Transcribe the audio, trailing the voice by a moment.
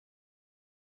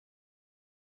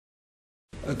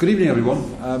Good evening,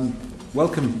 everyone.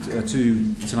 Welcome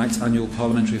to tonight's annual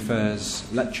Parliamentary Affairs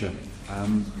lecture.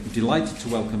 I'm delighted to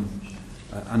welcome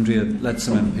Andrea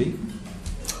Leadsom MP,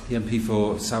 the MP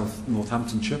for South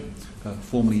Northamptonshire,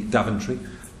 formerly Daventry.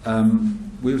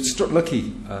 We were struck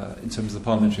lucky in terms of the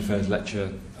Parliamentary Affairs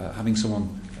lecture, having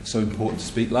someone so important to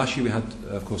speak. Last year we had,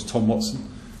 of course, Tom Watson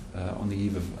on the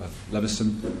eve of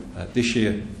Leveson. This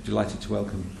year, delighted to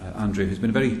welcome Andrea, who's been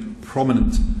a very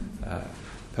prominent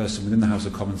person within the House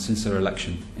of Commons since their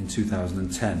election in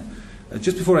 2010.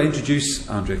 Just before I introduce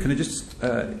Andrea, can I just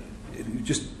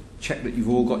check that you've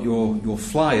all got your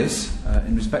flyers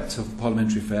in respect of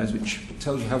Parliamentary Affairs, which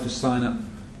tells you how to sign up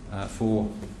for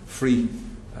free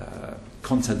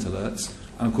content alerts.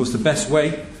 And of course the best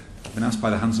way, I've been asked by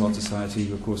the Hansard Society,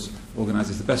 who of course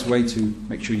organises, the best way to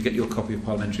make sure you get your copy of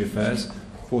Parliamentary Affairs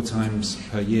 4 times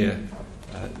per year,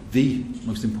 the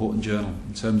most important journal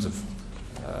in terms of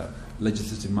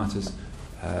legislative matters.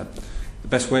 The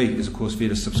best way is, of course, via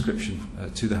a subscription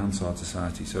to the Hansard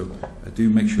Society, so do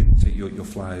make sure you take your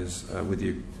flyers with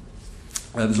you.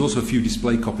 There's also a few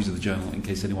display copies of the journal in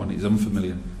case anyone is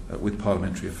unfamiliar with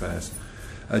Parliamentary Affairs.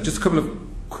 Just a couple of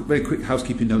very quick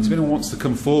housekeeping notes. If anyone wants to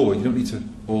come forward, you don't need to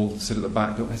all sit at the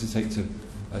back. Don't hesitate to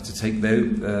take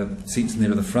their seats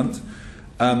nearer the front.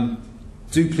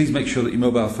 Do please make sure that your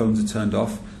mobile phones are turned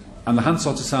off. And the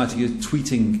Hansard Society is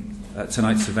tweeting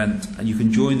tonight's event, and you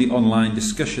can join the online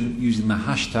discussion using the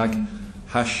hashtag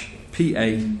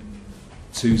 #PA2013.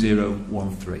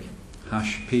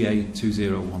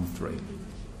 #PA2013.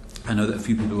 I know that a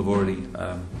few people have already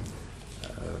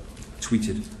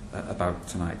tweeted about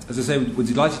tonight. As I say, we're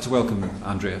delighted to welcome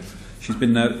Andrea. She's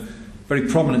been a very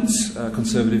prominent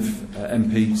Conservative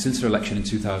MP since her election in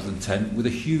 2010, with a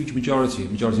huge majority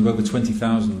of over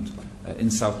 20,000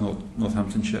 in South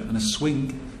Northamptonshire, and a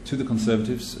swing to the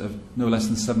Conservatives of no less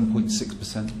than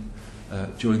 7.6%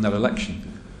 during that election.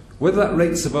 Whether that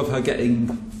rates above her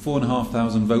getting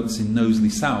 4,500 votes in Knowsley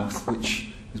South, which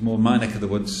is more my neck of the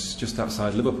woods, just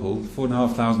outside Liverpool,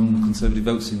 4,500 Conservative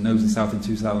votes in Knowsley South in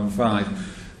 2005,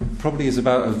 probably is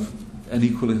about as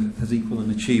equal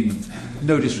an achievement.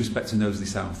 No disrespect to Knowsley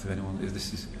South, if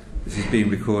this is being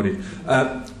recorded.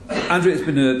 Andrea has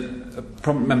been a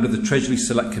prominent member of the Treasury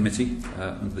Select Committee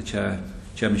under the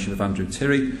chairmanship of Andrew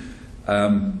Tirry,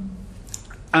 and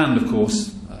of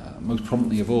course, most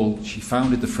prominently of all, she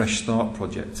founded the Fresh Start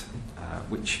project,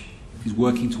 which is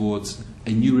working towards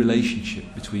a new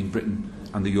relationship between Britain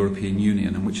and the European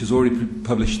Union, and which has already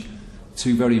published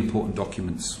 2 very important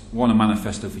documents. One, a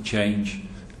manifesto for change,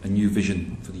 a new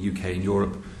vision for the UK and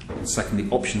Europe, and secondly,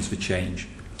 options for change,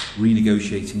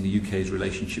 renegotiating the UK's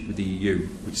relationship with the EU,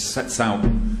 which sets out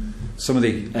some of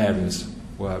the areas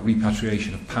where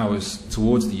repatriation of powers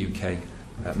towards the UK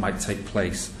might take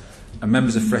place. And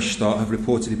members of Fresh Start have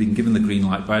reportedly been given the green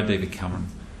light by David Cameron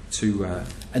to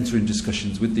enter in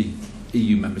discussions with the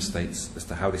EU member states as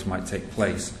to how this might take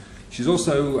place. She's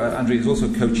also, Andrea is also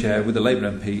co-chair with the Labour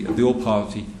MP of the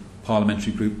All-Party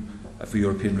Parliamentary Group for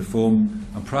European Reform,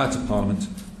 and prior to Parliament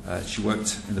she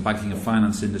worked in the banking and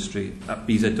finance industry at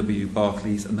BZW,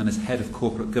 Barclays, and then as head of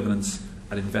corporate governance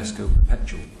at Invesco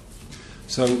Perpetual.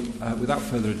 So, without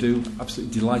further ado,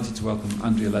 absolutely delighted to welcome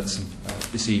Andrea Leadsom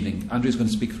this evening. Andrea's going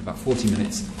to speak for about 40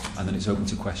 minutes, and then it's open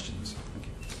to questions. Thank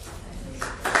you.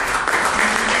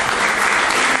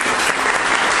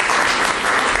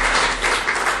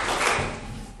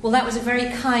 Well, that was a very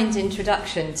kind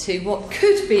introduction to what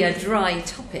could be a dry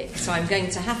topic, so I'm going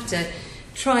to have to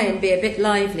try and be a bit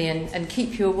lively and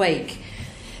keep you awake.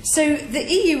 So, the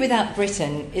EU without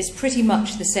Britain is pretty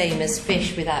much the same as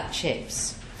fish without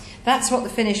chips. That's what the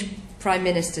Finnish Prime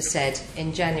Minister said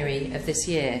in January of this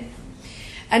year.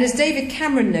 And as David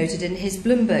Cameron noted in his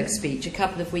Bloomberg speech a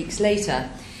couple of weeks later,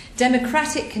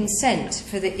 democratic consent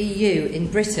for the EU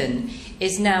in Britain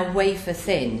is now wafer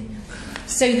thin.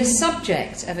 So the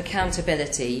subject of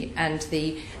accountability and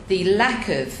the lack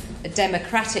of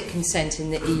democratic consent in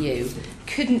the EU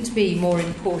couldn't be more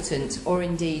important or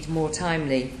indeed more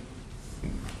timely.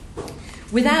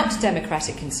 Without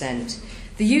democratic consent,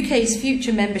 the UK's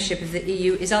future membership of the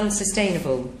EU is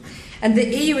unsustainable, and the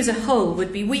EU as a whole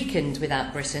would be weakened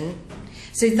without Britain.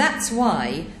 So that's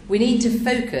why we need to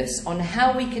focus on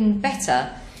how we can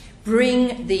better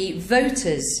bring the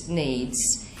voters'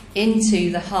 needs into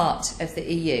the heart of the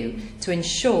EU to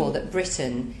ensure that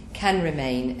Britain can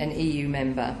remain an EU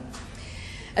member.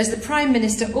 As the Prime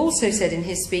Minister also said in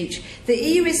his speech, the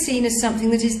EU is seen as something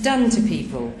that is done to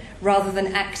people rather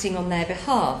than acting on their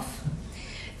behalf.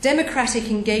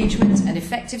 Democratic engagement and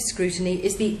effective scrutiny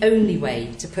is the only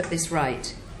way to put this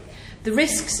right. The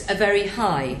risks are very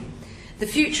high. The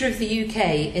future of the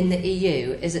UK in the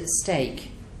EU is at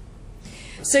stake.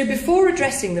 So before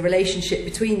addressing the relationship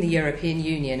between the European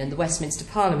Union and the Westminster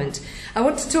Parliament, I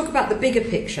want to talk about the bigger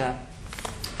picture.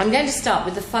 I'm going to start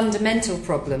with the fundamental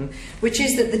problem, which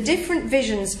is that the different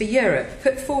visions for Europe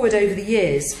put forward over the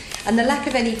years and the lack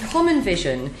of any common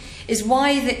vision is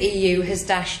why the EU has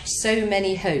dashed so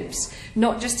many hopes,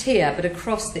 not just here but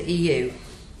across the EU.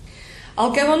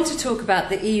 I'll go on to talk about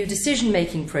the EU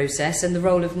decision-making process and the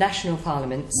role of national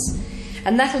parliaments,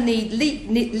 and that'll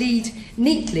lead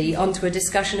neatly onto a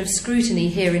discussion of scrutiny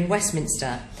here in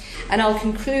Westminster, and I'll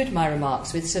conclude my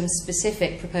remarks with some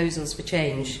specific proposals for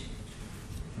change.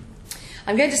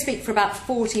 I'm going to speak for about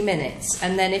 40 minutes,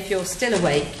 and then if you're still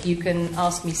awake, you can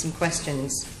ask me some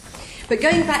questions. But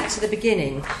going back to the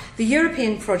beginning, the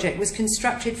European project was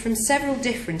constructed from several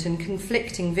different and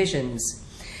conflicting visions.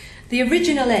 The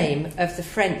original aim of the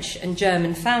French and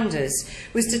German founders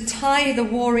was to tie the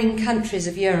warring countries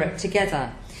of Europe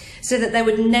together so that there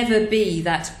would never be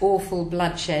that awful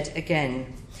bloodshed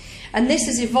again. And this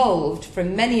has evolved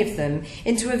from many of them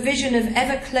into a vision of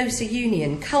ever closer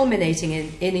union culminating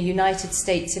in a United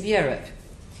States of Europe.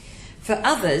 For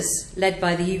others, led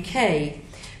by the UK,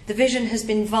 the vision has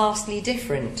been vastly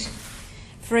different.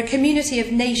 For a community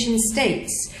of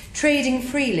nation-states, trading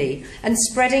freely and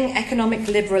spreading economic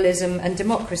liberalism and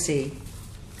democracy.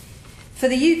 For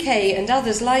the UK and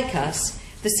others like us,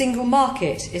 the single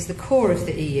market is the core of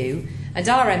the EU, and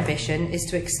our ambition is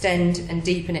to extend and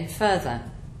deepen it further.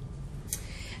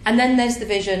 And then there's the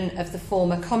vision of the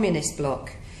former communist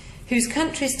bloc, whose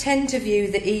countries tend to view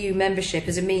the EU membership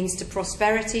as a means to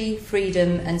prosperity,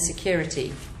 freedom and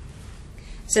security.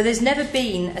 So there's never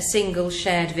been a single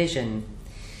shared vision.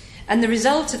 And the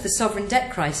result of the sovereign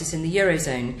debt crisis in the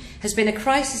Eurozone has been a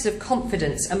crisis of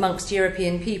confidence amongst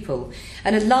European people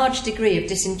and a large degree of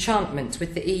disenchantment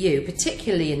with the EU,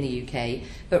 particularly in the UK,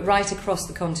 but right across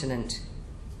the continent.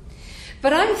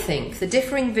 But I think the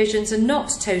differing visions are not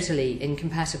totally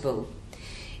incompatible.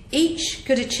 Each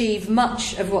could achieve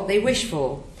much of what they wish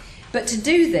for, but to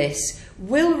do this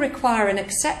will require an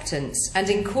acceptance and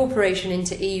incorporation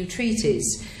into EU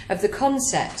treaties of the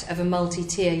concept of a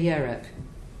multi-tier Europe.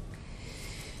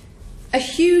 A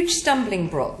huge stumbling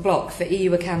block for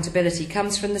EU accountability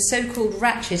comes from the so-called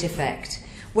ratchet effect,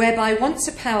 whereby once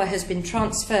a power has been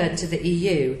transferred to the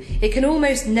EU, it can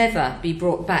almost never be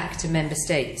brought back to member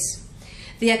states.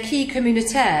 The acquis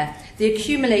communautaire, the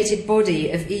accumulated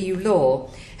body of EU law,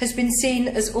 has been seen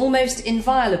as almost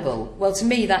inviolable. Well, to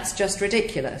me, that's just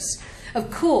ridiculous.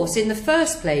 Of course, in the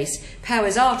first place,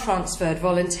 powers are transferred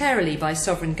voluntarily by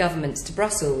sovereign governments to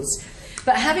Brussels,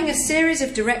 but having a series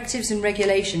of directives and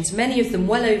regulations, many of them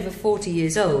well over 40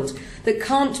 years old, that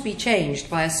can't be changed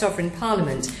by a sovereign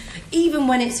parliament, even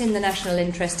when it's in the national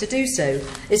interest to do so,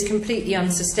 is completely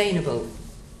unsustainable.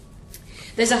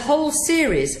 There's a whole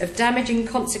series of damaging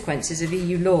consequences of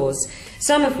EU laws,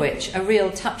 some of which are real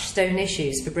touchstone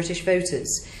issues for British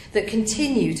voters, that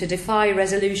continue to defy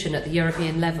resolution at the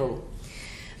European level.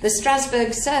 The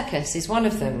Strasbourg circus is one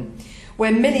of them,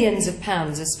 where millions of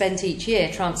pounds are spent each year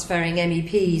transferring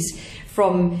MEPs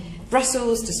from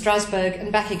Brussels to Strasbourg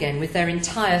and back again with their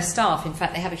entire staff. In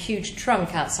fact, they have a huge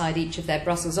trunk outside each of their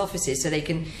Brussels offices so they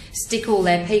can stick all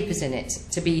their papers in it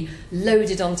to be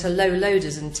loaded onto low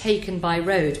loaders and taken by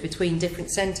road between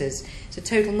different centres. It's a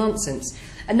total nonsense.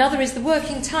 Another is the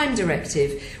Working Time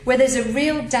Directive, where there's a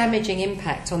real damaging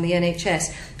impact on the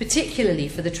NHS, particularly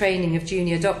for the training of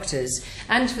junior doctors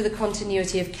and for the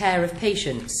continuity of care of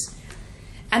patients.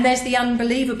 And there's the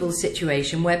unbelievable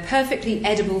situation where perfectly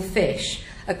edible fish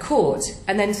are caught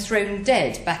and then thrown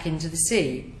dead back into the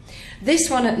sea. This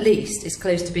one at least is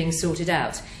close to being sorted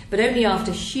out, but only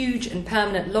after huge and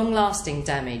permanent long-lasting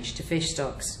damage to fish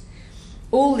stocks.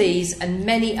 All these and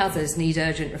many others need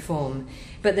urgent reform,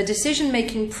 but the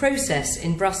decision-making process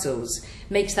in Brussels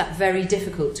makes that very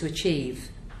difficult to achieve.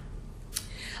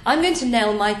 I'm going to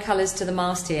nail my colours to the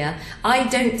mast here. I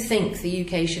don't think the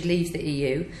UK should leave the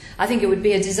EU. I think it would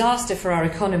be a disaster for our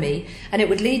economy, and it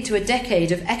would lead to a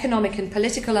decade of economic and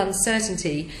political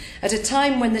uncertainty at a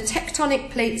time when the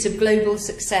tectonic plates of global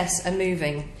success are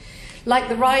moving. Like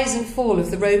the rise and fall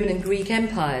of the Roman and Greek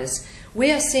empires,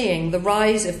 we are seeing the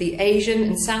rise of the Asian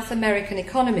and South American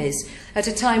economies at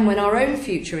a time when our own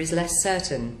future is less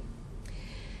certain.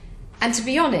 And to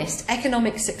be honest,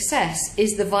 economic success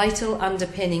is the vital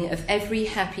underpinning of every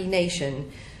happy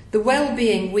nation. The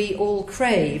well-being we all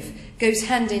crave goes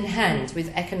hand in hand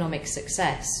with economic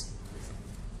success.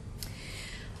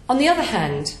 On the other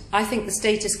hand, I think the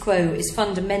status quo is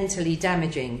fundamentally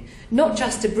damaging, not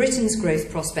just to Britain's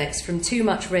growth prospects from too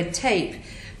much red tape,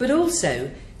 but also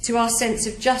to our sense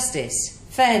of justice,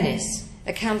 fairness,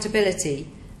 accountability,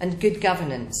 and good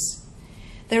governance.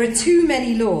 There are too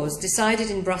many laws decided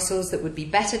in Brussels that would be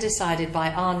better decided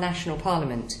by our national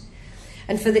parliament.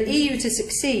 And for the EU to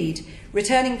succeed,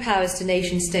 returning powers to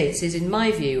nation states is, in my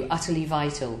view, utterly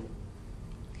vital.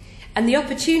 And the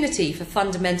opportunity for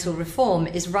fundamental reform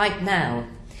is right now.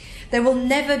 There will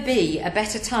never be a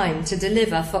better time to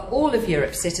deliver for all of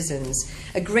Europe's citizens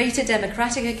a greater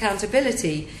democratic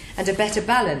accountability and a better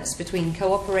balance between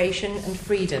cooperation and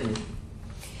freedom.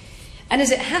 And as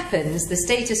it happens, the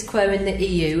status quo in the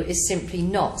EU is simply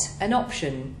not an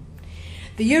option.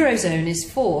 The Eurozone is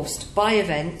forced by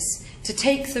events to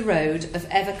take the road of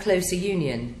ever closer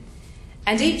union.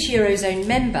 And each Eurozone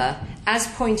member, as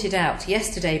pointed out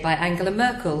yesterday by Angela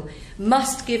Merkel,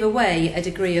 must give away a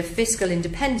degree of fiscal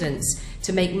independence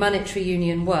to make monetary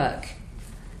union work.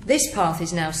 This path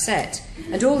is now set,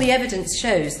 and all the evidence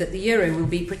shows that the euro will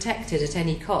be protected at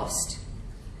any cost.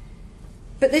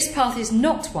 But this path is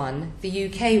not one the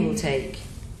UK will take.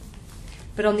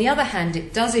 But on the other hand,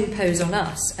 it does impose on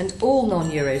us and all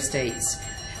non-euro states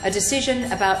a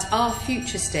decision about our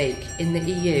future stake in the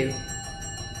EU.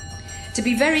 To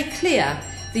be very clear,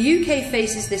 the UK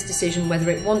faces this decision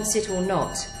whether it wants it or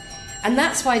not. And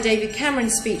that's why David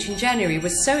Cameron's speech in January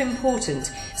was so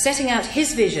important, setting out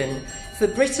his vision for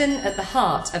Britain at the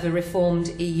heart of a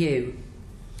reformed EU.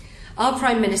 Our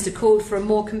Prime Minister called for a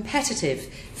more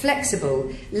competitive,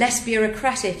 flexible, less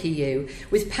bureaucratic EU,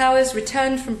 with powers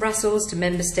returned from Brussels to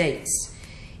member states.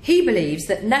 He believes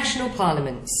that national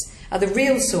parliaments are the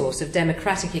real source of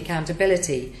democratic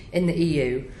accountability in the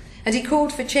EU, and he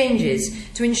called for changes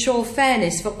to ensure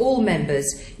fairness for all members,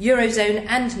 Eurozone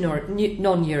and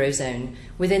non-Eurozone,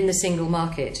 within the single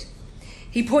market.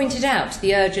 He pointed out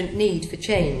the urgent need for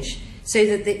change so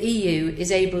that the EU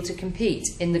is able to compete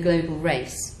in the global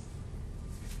race.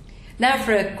 Now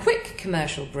for a quick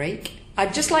commercial break,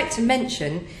 I'd just like to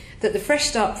mention that the Fresh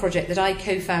Start project that I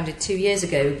co-founded 2 years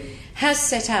ago has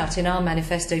set out in our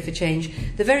Manifesto for Change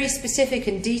the very specific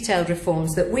and detailed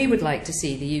reforms that we would like to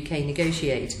see the UK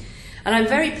negotiate. And I'm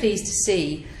very pleased to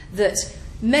see that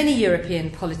many European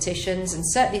politicians and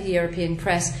certainly the European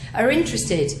press are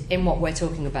interested in what we're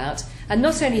talking about. And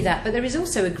not only that, but there is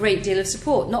also a great deal of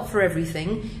support, not for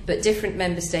everything, but different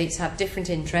member states have different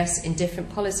interests in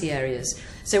different policy areas.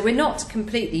 So we're not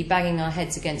completely banging our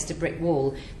heads against a brick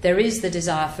wall. There is the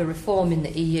desire for reform in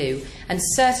the EU, and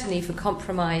certainly for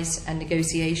compromise and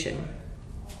negotiation.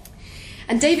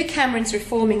 And David Cameron's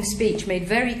reforming speech made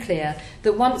very clear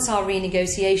that once our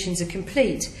renegotiations are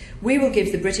complete, we will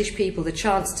give the British people the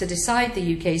chance to decide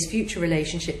the UK's future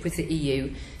relationship with the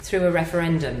EU through a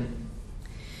referendum.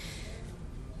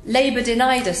 Labour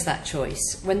denied us that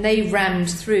choice when they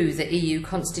rammed through the EU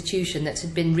constitution that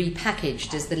had been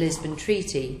repackaged as the Lisbon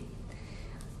Treaty.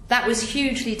 That was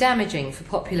hugely damaging for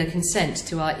popular consent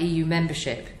to our EU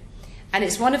membership. And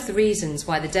it's one of the reasons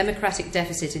why the democratic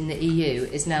deficit in the EU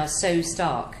is now so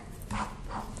stark.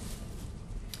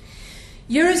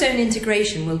 Eurozone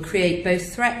integration will create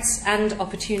both threats and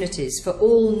opportunities for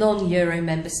all non-Euro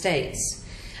member states.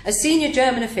 A senior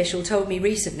German official told me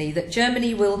recently that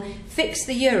Germany will fix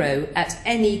the euro at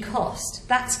any cost.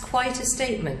 That's quite a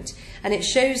statement, and it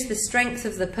shows the strength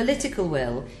of the political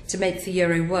will to make the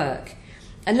euro work.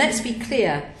 And let's be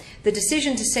clear, the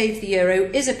decision to save the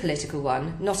euro is a political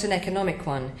one, not an economic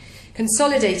one.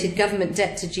 Consolidated government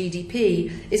debt to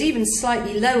GDP is even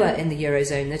slightly lower in the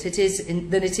Eurozone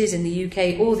than it is in the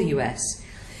UK or the US.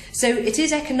 So it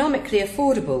is economically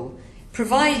affordable,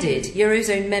 provided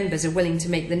Eurozone members are willing to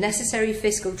make the necessary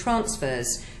fiscal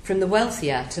transfers from the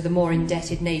wealthier to the more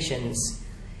indebted nations.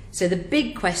 So the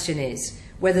big question is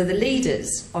whether the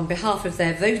leaders, on behalf of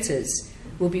their voters,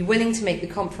 will be willing to make the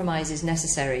compromises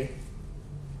necessary.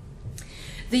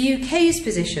 The UK's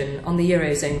position on the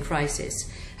Eurozone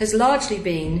crisis has largely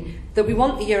been that we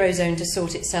want the Eurozone to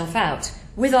sort itself out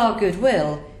with our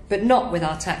goodwill, but not with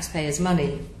our taxpayers'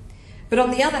 money. But on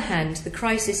the other hand, the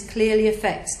crisis clearly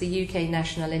affects the UK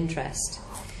national interest.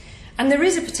 And there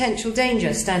is a potential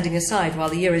danger standing aside while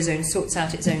the Eurozone sorts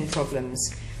out its own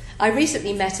problems. I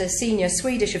recently met a senior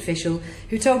Swedish official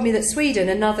who told me that Sweden,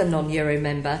 another non-Euro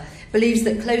member, believes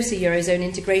that closer Eurozone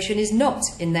integration is not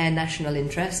in their national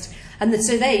interest, and that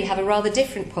so they have a rather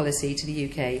different policy to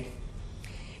the UK.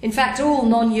 In fact, all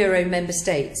non-Euro member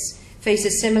states face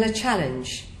a similar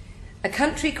challenge. A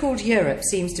country called Europe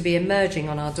seems to be emerging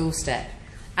on our doorstep,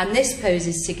 and this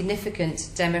poses significant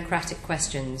democratic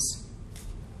questions.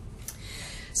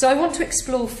 So I want to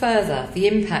explore further the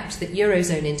impact that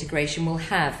Eurozone integration will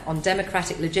have on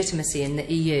democratic legitimacy in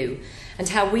the EU and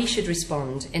how we should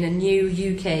respond in a new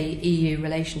UK-EU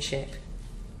relationship.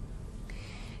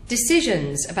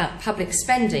 Decisions about public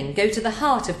spending go to the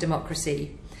heart of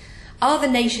democracy. Are the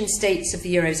nation-states of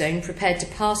the Eurozone prepared to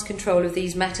pass control of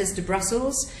these matters to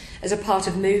Brussels as a part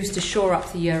of moves to shore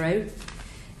up the euro?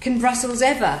 Can Brussels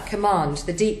ever command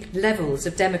the deep levels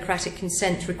of democratic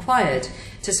consent required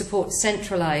to support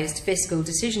centralised fiscal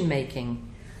decision-making?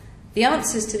 The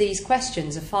answers to these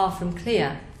questions are far from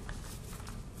clear.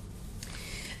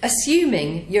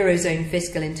 Assuming Eurozone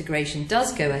fiscal integration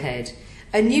does go ahead,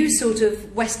 a new sort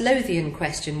of West Lothian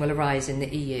question will arise in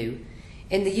the EU.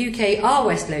 In the UK, our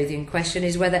West Lothian question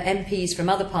is whether MPs from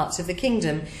other parts of the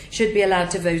kingdom should be allowed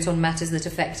to vote on matters that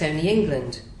affect only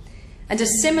England. And a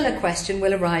similar question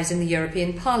will arise in the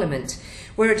European Parliament,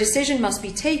 where a decision must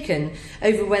be taken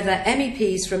over whether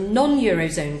MEPs from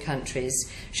non-Eurozone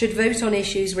countries should vote on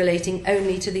issues relating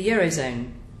only to the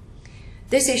Eurozone.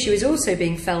 This issue is also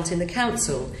being felt in the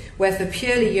Council, where for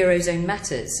purely Eurozone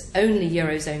matters, only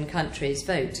Eurozone countries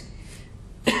vote.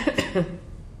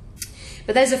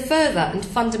 But there's a further and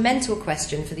fundamental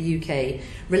question for the UK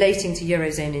relating to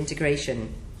Eurozone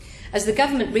integration. As the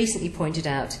government recently pointed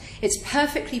out, it's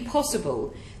perfectly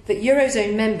possible that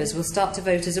Eurozone members will start to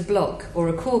vote as a bloc or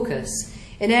a caucus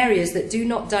in areas that do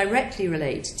not directly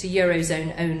relate to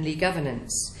Eurozone-only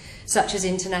governance, such as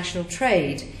international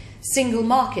trade, single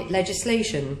market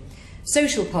legislation,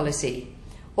 social policy,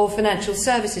 or financial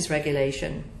services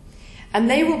regulation. And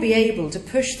they will be able to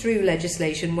push through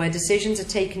legislation where decisions are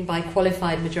taken by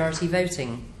qualified majority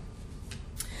voting.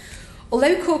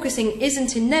 Although caucusing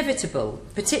isn't inevitable,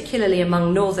 particularly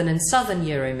among northern and southern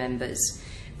Euro members,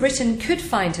 Britain could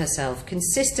find herself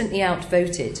consistently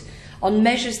outvoted on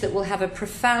measures that will have a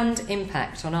profound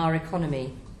impact on our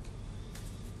economy.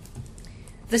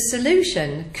 The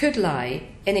solution could lie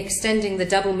in extending the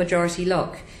double majority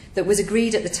lock that was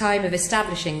agreed at the time of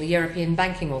establishing the European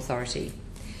Banking Authority.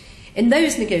 In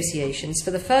those negotiations,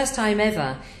 for the first time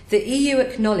ever, the EU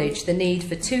acknowledged the need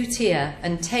for two-tier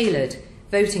and tailored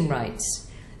voting rights,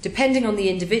 depending on the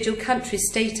individual country's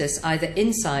status either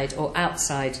inside or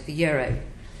outside the euro.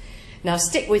 Now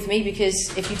stick with me,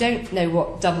 because if you don't know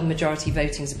what double majority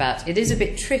voting is about, it is a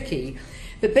bit tricky.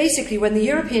 But basically, when the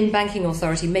European Banking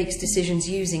Authority makes decisions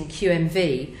using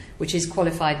QMV, which is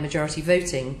qualified majority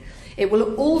voting, it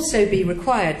will also be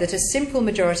required that a simple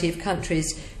majority of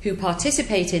countries who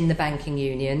participate in the banking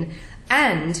union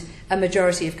and a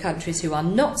majority of countries who are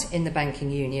not in the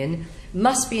banking union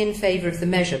must be in favour of the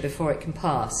measure before it can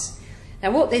pass.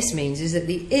 Now, what this means is that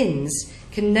the ins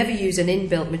can never use an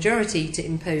inbuilt majority to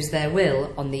impose their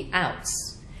will on the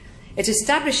outs. It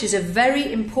establishes a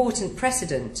very important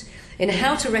precedent in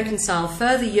how to reconcile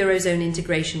further Eurozone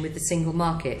integration with the single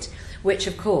market, which,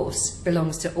 of course,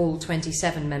 belongs to all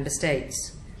 27 member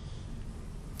states.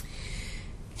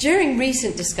 During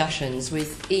recent discussions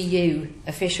with EU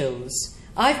officials,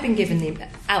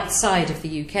 outside of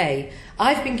the UK,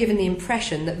 I've been given the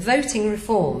impression that voting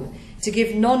reform to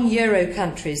give non-Euro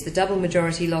countries the double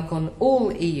majority lock on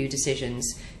all EU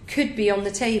decisions could be on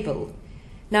the table.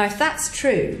 Now, if that's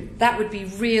true, that would be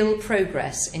real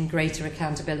progress in greater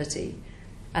accountability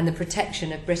and the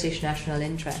protection of British national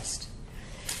interest.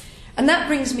 And that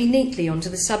brings me neatly onto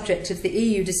the subject of the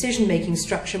EU decision-making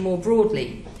structure more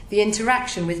broadly, the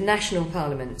interaction with national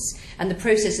parliaments and the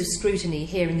process of scrutiny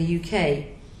here in the UK.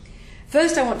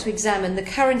 First, I want to examine the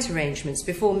current arrangements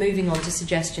before moving on to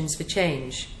suggestions for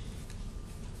change.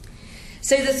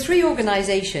 So the three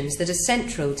organisations that are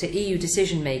central to EU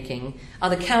decision-making are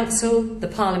the Council, the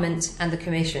Parliament and the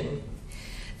Commission.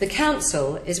 The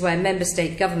Council is where member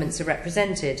state governments are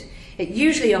represented. It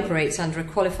usually operates under a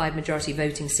qualified majority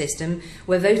voting system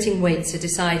where voting weights are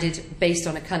decided based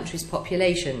on a country's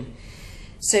population.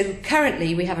 So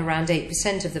currently we have around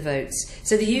 8% of the votes,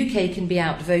 so the UK can be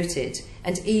outvoted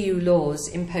and EU laws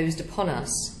imposed upon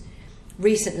us.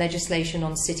 Recent legislation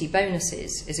on city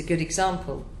bonuses is a good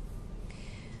example.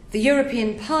 The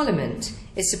European Parliament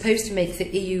is supposed to make the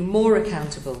EU more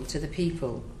accountable to the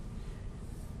people.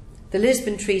 The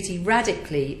Lisbon Treaty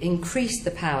radically increased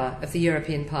the power of the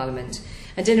European Parliament,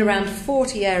 and in around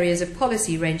 40 areas of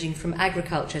policy ranging from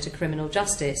agriculture to criminal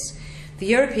justice, the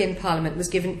European Parliament was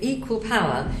given equal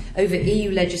power over EU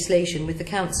legislation with the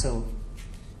Council.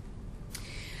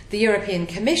 The European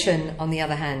Commission, on the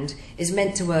other hand, is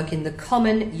meant to work in the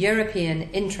common European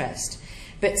interest.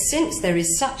 But since there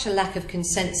is such a lack of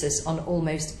consensus on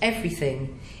almost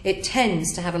everything, it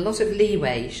tends to have a lot of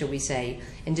leeway, shall we say,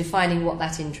 in defining what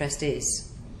that interest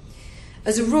is.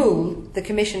 As a rule, the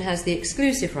Commission has the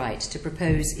exclusive right to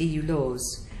propose EU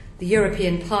laws. The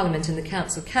European Parliament and the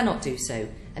Council cannot do so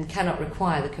and cannot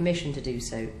require the Commission to do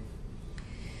so.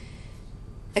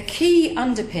 A key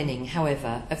underpinning,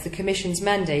 however, of the Commission's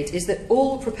mandate is that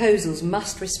all proposals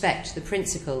must respect the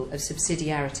principle of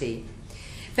subsidiarity.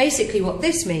 Basically, what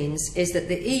this means is that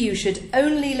the EU should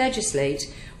only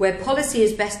legislate where policy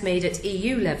is best made at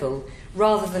EU level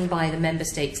rather than by the member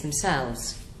states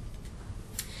themselves.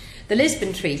 The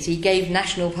Lisbon Treaty gave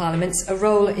national parliaments a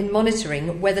role in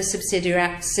monitoring whether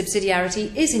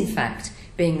subsidiarity is in fact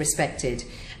being respected,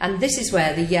 and this is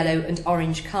where the yellow and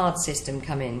orange card system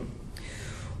come in.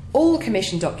 All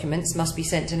Commission documents must be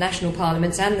sent to national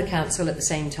parliaments and the Council at the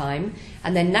same time,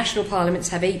 and then national parliaments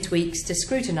have 8 weeks to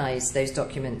scrutinise those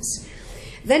documents.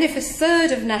 Then if a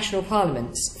third of national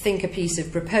parliaments think a piece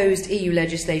of proposed EU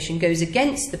legislation goes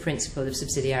against the principle of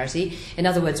subsidiarity, in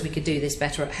other words, we could do this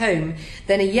better at home,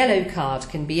 then a yellow card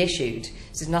can be issued.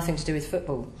 This has nothing to do with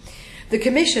football. The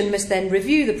Commission must then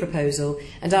review the proposal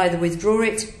and either withdraw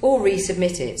it or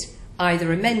resubmit it,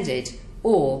 either amended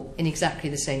or in exactly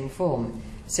the same form.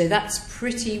 So that's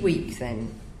pretty weak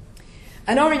then.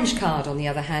 An orange card, on the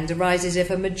other hand, arises if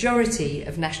a majority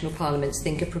of national parliaments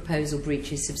think a proposal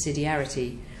breaches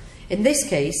subsidiarity. In this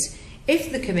case,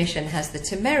 if the Commission has the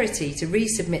temerity to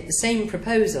resubmit the same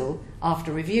proposal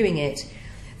after reviewing it,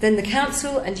 then the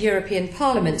Council and European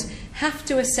Parliament have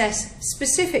to assess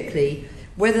specifically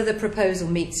whether the proposal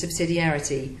meets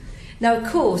subsidiarity. Now, of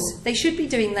course, they should be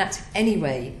doing that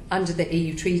anyway under the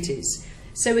EU treaties.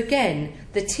 So again,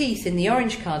 the teeth in the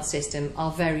orange card system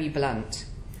are very blunt.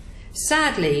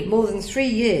 Sadly, more than 3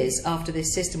 years after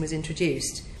this system was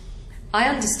introduced, I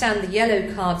understand the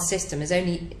yellow card system has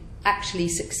only actually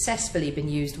successfully been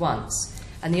used once,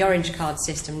 and the orange card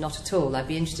system not at all. I'd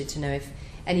be interested to know if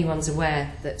anyone's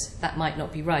aware that that might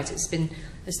not be right. It's been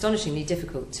astonishingly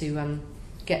difficult to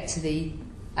get to the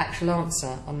actual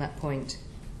answer on that point.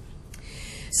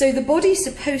 So the body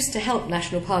supposed to help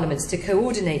national parliaments to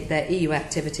coordinate their EU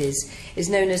activities is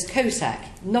known as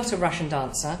COSAC, not a Russian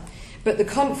dancer, but the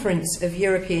Conference of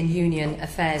European Union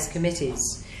Affairs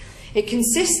Committees. It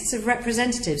consists of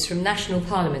representatives from national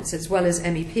parliaments as well as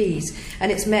MEPs,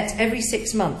 and it's met every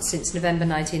 6 months since November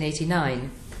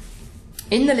 1989.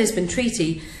 In the Lisbon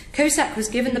Treaty, COSAC was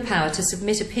given the power to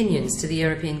submit opinions to the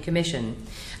European Commission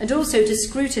and also to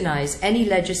scrutinise any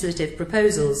legislative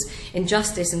proposals in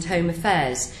justice and home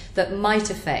affairs that might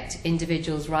affect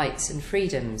individuals' rights and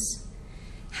freedoms.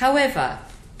 However,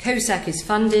 COSAC is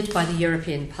funded by the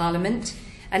European Parliament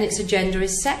and its agenda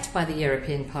is set by the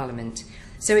European Parliament,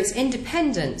 so its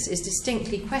independence is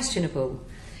distinctly questionable.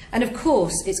 And of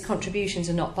course, its contributions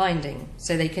are not binding,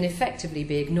 so they can effectively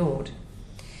be ignored.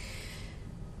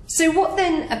 So what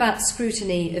then about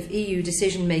scrutiny of EU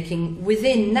decision-making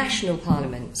within national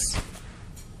parliaments?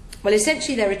 Well,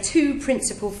 essentially there are 2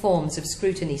 principal forms of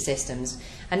scrutiny systems,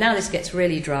 and now this gets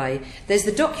really dry. There's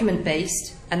the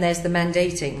document-based and there's the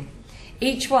mandating.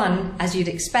 Each one, as you'd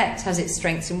expect, has its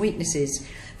strengths and weaknesses.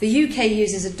 The UK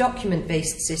uses a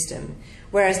document-based system,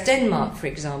 whereas Denmark, for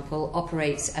example,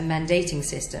 operates a mandating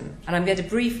system. And I'm going to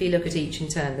briefly look at each in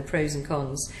turn, the pros and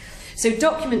cons. So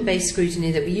document-based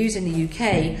scrutiny that we use in the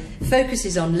UK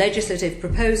focuses on legislative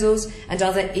proposals and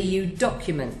other EU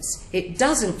documents. It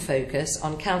doesn't focus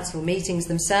on council meetings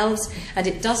themselves, and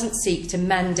it doesn't seek to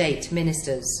mandate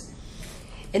ministers.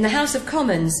 In the House of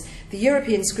Commons, the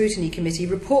European Scrutiny Committee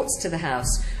reports to the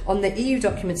House on the EU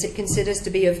documents it considers to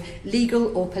be of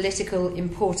legal or political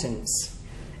importance.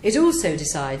 It also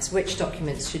decides which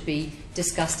documents should be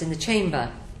discussed in the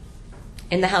Chamber.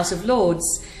 In the House of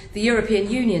Lords, the European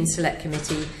Union Select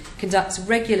Committee conducts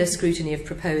regular scrutiny of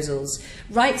proposals,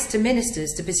 writes to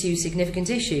ministers to pursue significant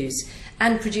issues,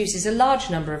 and produces a large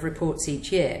number of reports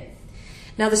each year.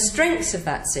 Now, the strengths of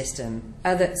that system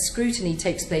are that scrutiny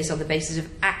takes place on the basis of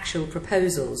actual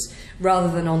proposals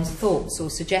rather than on thoughts or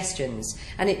suggestions,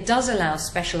 and it does allow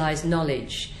specialised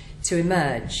knowledge to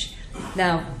emerge.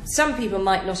 Now, some people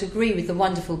might not agree with the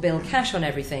wonderful Bill Cash on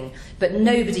everything, but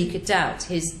nobody could doubt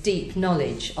his deep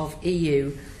knowledge of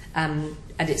EU and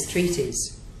its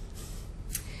treaties.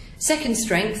 Second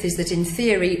strength is that in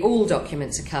theory all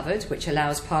documents are covered, which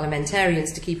allows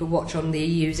parliamentarians to keep a watch on the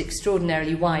EU's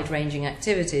extraordinarily wide-ranging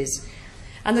activities.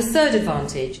 And the third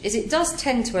advantage is it does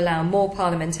tend to allow more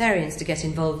parliamentarians to get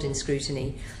involved in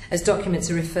scrutiny, as documents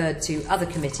are referred to other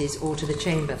committees or to the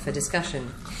Chamber for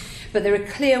discussion. But there are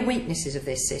clear weaknesses of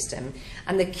this system,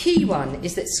 and the key one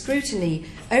is that scrutiny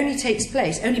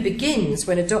only begins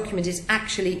when a document is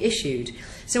actually issued.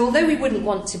 So although we wouldn't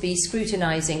want to be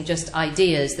scrutinising just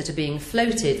ideas that are being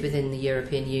floated within the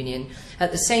European Union,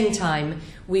 at the same time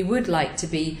we would like to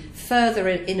be further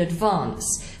in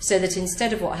advance, so that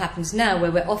instead of what happens now,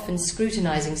 where we're often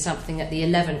scrutinising something at the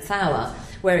 11th hour,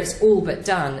 where it's all but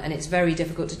done and it's very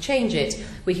difficult to change it,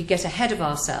 we could get ahead of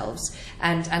ourselves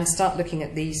and start looking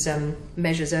at these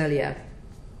measures earlier.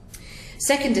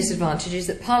 Second disadvantage is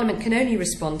that Parliament can only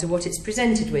respond to what it's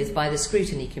presented with by the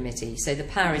Scrutiny Committee, so the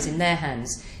power is in their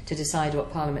hands to decide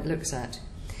what Parliament looks at.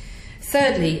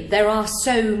 Thirdly, there are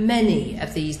so many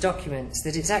of these documents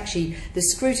that the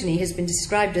scrutiny has been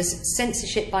described as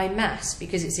censorship by mass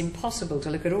because it's impossible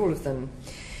to look at all of them.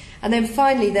 And then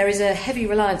finally, there is a heavy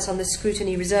reliance on the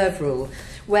scrutiny reserve rule,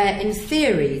 where in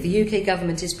theory the UK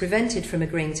government is prevented from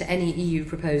agreeing to any EU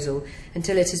proposal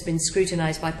until it has been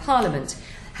scrutinised by Parliament.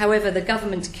 However, the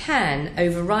government can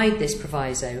override this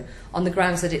proviso on the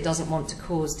grounds that it doesn't want to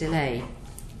cause delay.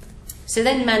 So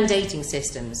then mandating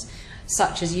systems,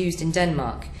 such as used in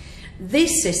Denmark.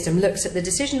 This system looks at the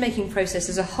decision-making process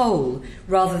as a whole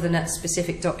rather than at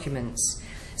specific documents.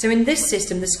 So in this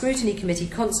system, the Scrutiny Committee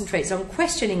concentrates on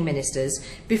questioning ministers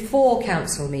before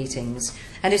council meetings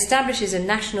and establishes a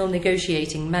national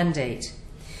negotiating mandate.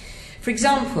 For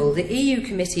example, the EU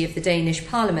Committee of the Danish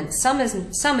Parliament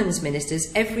summons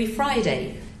ministers every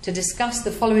Friday to discuss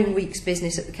the following week's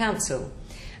business at the Council.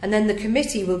 And then the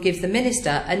committee will give the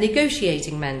minister a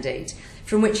negotiating mandate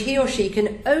from which he or she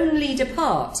can only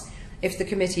depart if the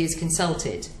committee is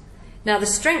consulted. Now, the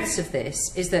strengths of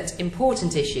this is that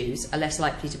important issues are less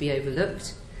likely to be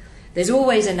overlooked. There's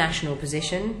always a national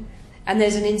position, and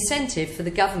there's an incentive for the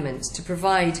government to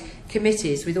provide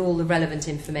committees with all the relevant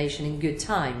information in good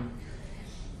time.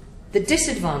 The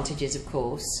disadvantages, of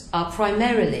course, are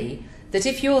primarily that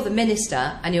if you're the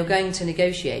minister and you're going to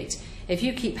negotiate, if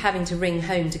you keep having to ring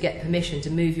home to get permission to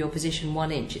move your position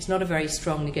 1 inch, it's not a very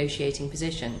strong negotiating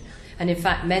position. And in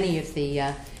fact, many of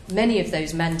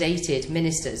those mandated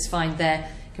ministers find they're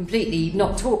completely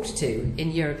not talked to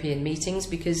in European meetings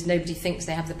because nobody thinks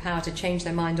they have the power to change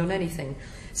their mind on anything.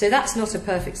 So that's not a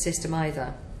perfect system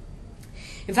either.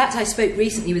 In fact, I spoke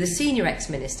recently with a senior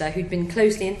ex-minister who'd been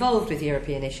closely involved with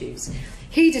European issues.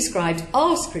 He described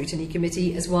our scrutiny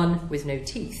committee as one with no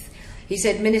teeth. He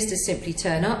said ministers simply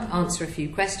turn up, answer a few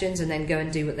questions, and then go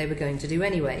and do what they were going to do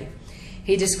anyway.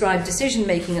 He described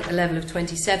decision-making at the level of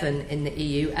 27 in the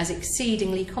EU as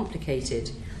exceedingly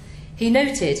complicated. He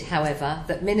noted, however,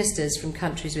 that ministers from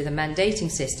countries with a mandating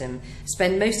system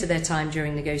spend most of their time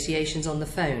during negotiations on the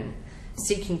phone,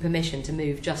 seeking permission to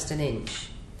move just an inch.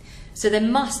 So there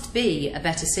must be a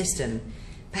better system,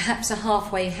 perhaps a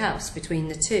halfway house between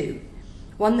the two,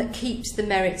 one that keeps the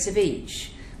merits of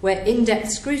each, where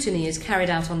in-depth scrutiny is carried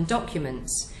out on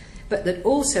documents, but that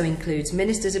also includes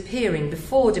ministers appearing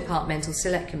before departmental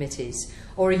select committees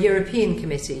or a European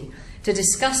committee to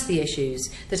discuss the issues,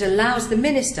 that allows the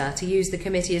minister to use the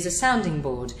committee as a sounding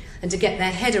board and to get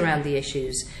their head around the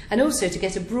issues, and also to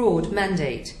get a broad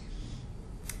mandate.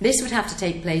 This would have to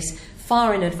take place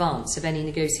far in advance of any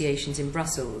negotiations in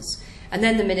Brussels, and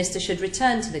then the minister should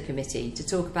return to the committee to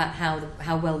talk about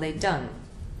how well they've done.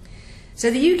 So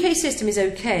the UK system is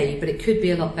okay, but it could be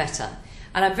a lot better.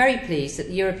 And I'm very pleased that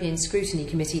the European Scrutiny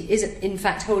Committee is in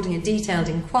fact holding a detailed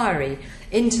inquiry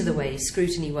into the way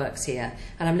scrutiny works here,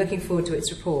 and I'm looking forward to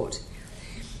its report.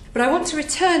 But I want to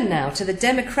return now to the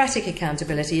democratic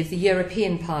accountability of the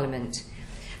European Parliament.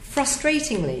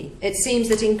 Frustratingly, it seems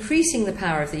that increasing the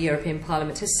power of the European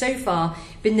Parliament has so far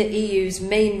been the EU's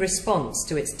main response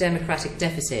to its democratic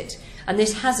deficit, and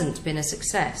this hasn't been a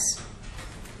success.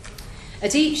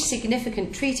 At each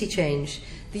significant treaty change,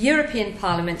 the European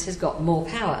Parliament has got more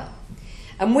power,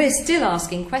 and we're still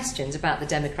asking questions about the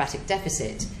democratic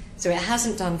deficit, so it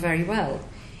hasn't done very well.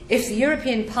 If the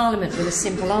European Parliament were a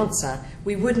simple answer,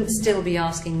 we wouldn't still be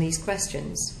asking these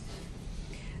questions.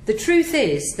 The truth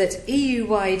is that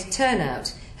EU-wide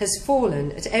turnout has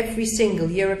fallen at every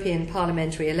single European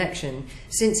parliamentary election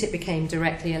since it became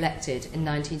directly elected in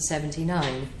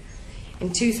 1979.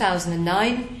 In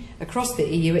 2009, across the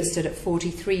EU, it stood at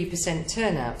 43%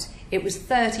 turnout. It was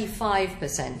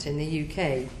 35% in the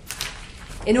UK.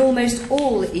 In almost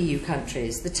all EU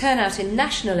countries, the turnout in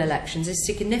national elections is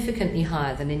significantly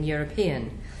higher than in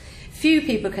European. Few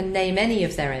people can name any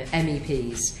of their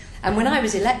MEPs. And when I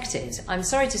was elected, I'm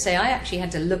sorry to say I actually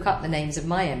had to look up the names of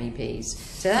my MEPs.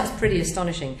 So that's pretty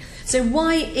astonishing. So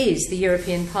why is the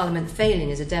European Parliament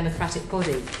failing as a democratic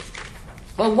body?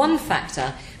 Well, one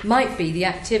factor might be the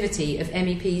activity of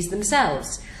MEPs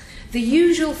themselves. The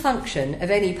usual function of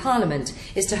any parliament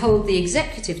is to hold the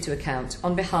executive to account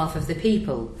on behalf of the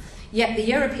people. Yet the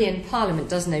European Parliament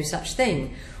does no such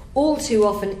thing. All too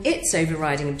often, its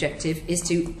overriding objective is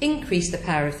to increase the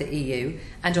power of the EU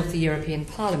and of the European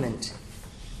Parliament.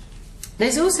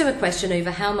 There's also a question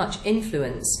over how much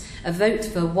influence a vote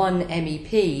for one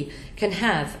MEP can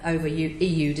have over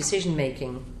EU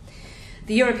decision-making.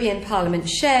 The European Parliament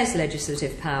shares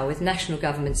legislative power with national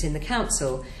governments in the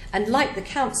Council, and like the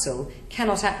Council,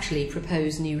 cannot actually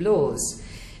propose new laws.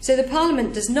 So the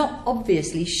Parliament does not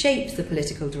obviously shape the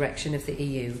political direction of the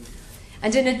EU.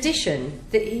 And in addition,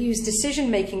 the EU's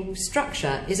decision-making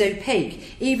structure is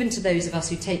opaque, even to those of us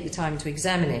who take the time to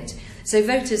examine it. So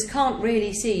voters can't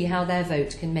really see how their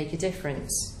vote can make a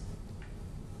difference.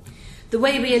 The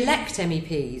way we elect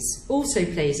MEPs also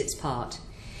plays its part.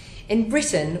 In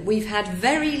Britain, we've had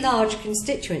very large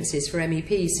constituencies for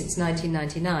MEPs since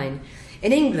 1999.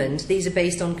 In England, these are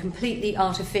based on completely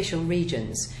artificial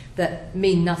regions that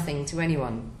mean nothing to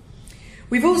anyone.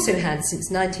 We've also had, since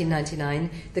 1999,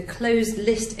 the closed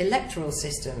list electoral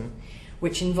system,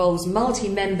 which involves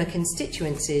multi-member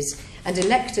constituencies and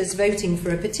electors voting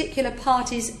for a particular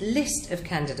party's list of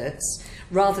candidates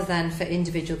rather than for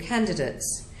individual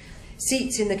candidates.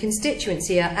 Seats in the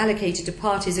constituency are allocated to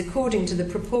parties according to the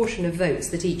proportion of votes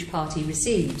that each party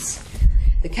receives.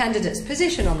 The candidate's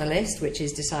position on the list, which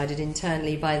is decided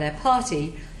internally by their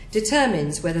party,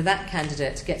 determines whether that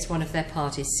candidate gets one of their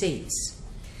party's seats.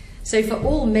 So for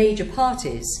all major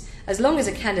parties, as long as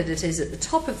a candidate is at the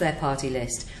top of their party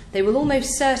list, they will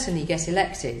almost certainly get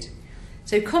elected.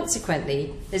 So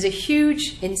consequently, there's a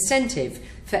huge incentive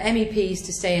for MEPs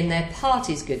to stay in their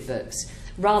party's good books,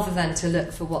 rather than to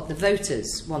look for what the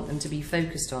voters want them to be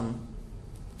focused on.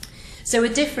 So a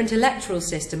different electoral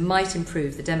system might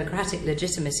improve the democratic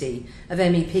legitimacy of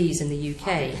MEPs in the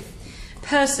UK.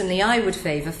 Personally, I would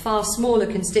favour far smaller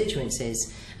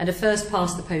constituencies and a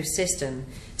first-past-the-post system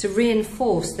to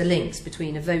reinforce the links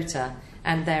between a voter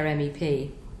and their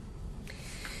MEP.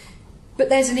 But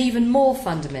there's an even more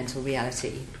fundamental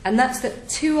reality, and that's that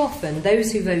too often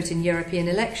those who vote in European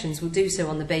elections will do so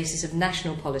on the basis of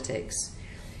national politics.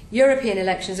 European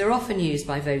elections are often used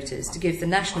by voters to give the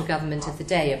national government of the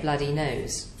day a bloody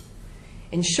nose.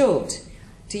 In short,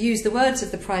 to use the words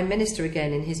of the Prime Minister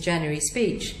again in his January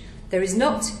speech, there is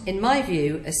not, in my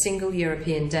view, a single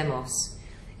European demos.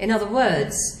 In other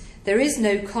words, there is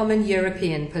no common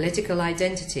European political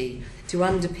identity to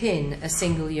underpin a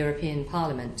single European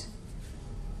Parliament.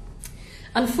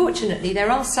 Unfortunately,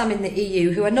 there are some in the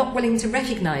EU who are not willing to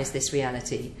recognise this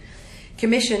reality.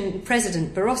 Commission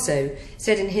President Barroso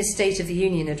said in his State of the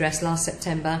Union address last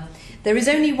September, "There is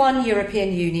only one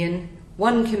European Union,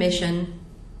 one Commission,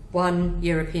 one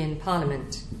European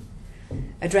Parliament."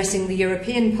 Addressing the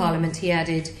European Parliament, he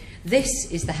added, "This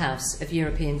is the house of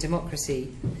European democracy.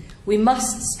 We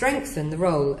must strengthen the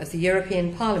role of the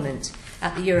European Parliament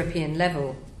at the European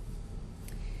level."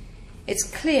 It's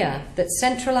clear that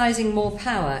centralising more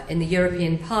power in the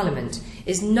European Parliament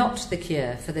is not the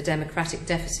cure for the democratic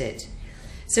deficit.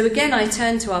 So again I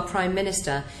turn to our Prime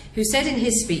Minister, who said in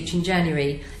his speech in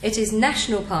January, "It is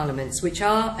national parliaments which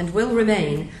are and will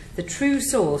remain the true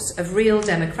source of real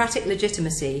democratic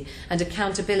legitimacy and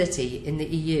accountability in the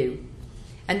EU."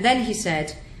 And then he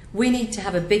said, "We need to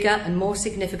have a bigger and more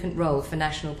significant role for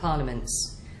national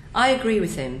parliaments." I agree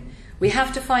with him. We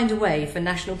have to find a way for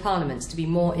national parliaments to be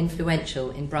more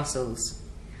influential in Brussels.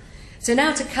 So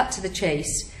now to cut to the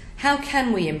chase, how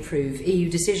can we improve EU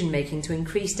decision-making to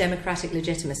increase democratic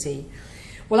legitimacy?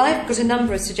 Well, I've got a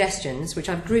number of suggestions which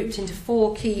I've grouped into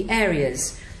 4 key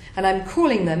areas, and I'm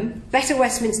calling them better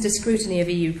Westminster scrutiny of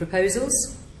EU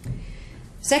proposals,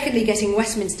 secondly, getting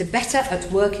Westminster better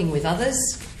at working with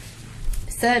others,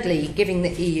 thirdly, giving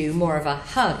the EU more of a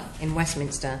hug in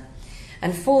Westminster,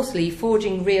 and fourthly,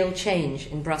 forging real change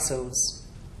in Brussels.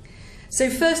 So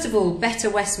first of all, better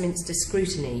Westminster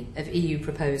scrutiny of EU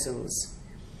proposals.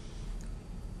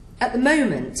 At the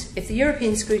moment, if the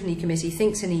European Scrutiny Committee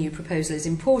thinks an EU proposal is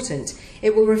important,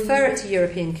 it will refer it to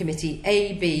European Committee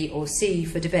A, B or C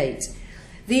for debate.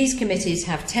 These committees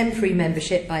have temporary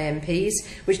membership by MPs,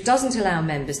 which doesn't allow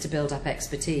members to build up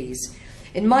expertise.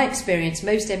 In my experience,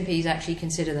 most MPs actually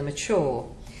consider them a chore.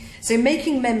 So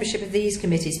making membership of these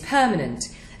committees permanent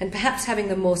and perhaps having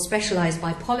them more specialised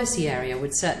by policy area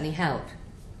would certainly help.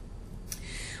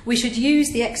 We should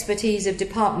use the expertise of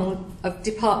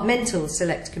departmental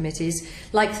select committees,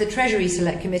 like the Treasury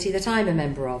Select Committee that I'm a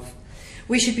member of.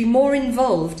 We should be more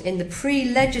involved in the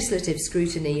pre-legislative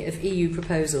scrutiny of EU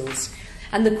proposals,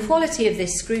 and the quality of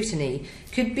this scrutiny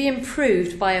could be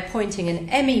improved by appointing an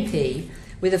MEP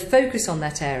with a focus on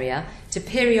that area to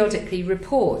periodically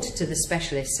report to the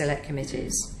specialist select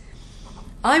committees.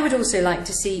 I would also like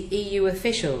to see EU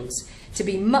officials to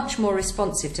be much more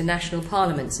responsive to national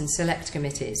parliaments and select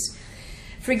committees.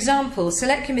 For example,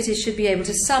 select committees should be able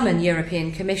to summon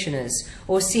European commissioners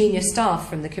or senior staff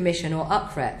from the Commission or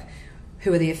UKREP,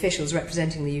 who are the officials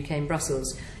representing the UK in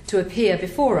Brussels, to appear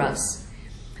before us.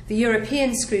 The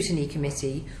European Scrutiny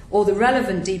Committee or the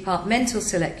relevant departmental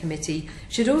select committee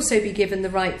should also be given the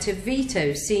right to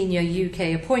veto senior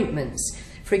UK appointments,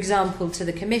 for example to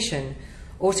the Commission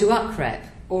or to UKREP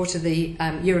or to the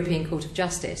European Court of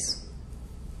Justice.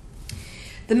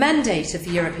 The mandate of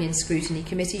the European Scrutiny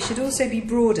Committee should also be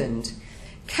broadened.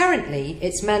 Currently,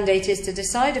 its mandate is to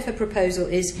decide if a proposal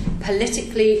is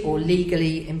politically or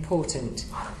legally important.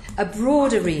 A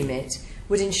broader remit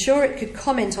would ensure it could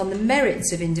comment on the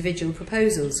merits of individual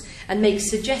proposals and make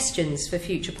suggestions for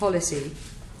future policy.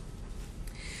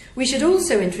 We should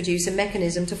also introduce a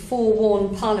mechanism to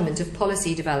forewarn Parliament of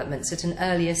policy developments at an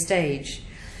earlier stage.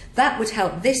 That would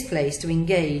help this place to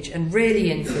engage and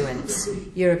really influence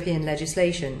European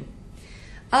legislation.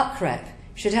 UCREP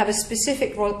should have a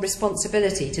specific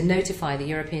responsibility to notify the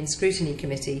European Scrutiny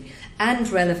Committee and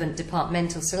relevant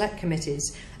departmental select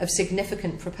committees of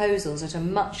significant proposals at a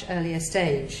much earlier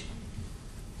stage.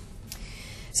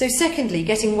 So secondly,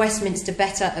 getting Westminster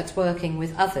better at working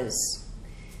with others.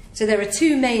 So there are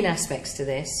two main aspects to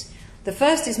this. The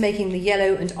first is making the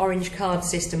yellow and orange card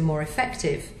system more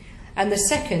effective, and the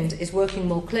second is working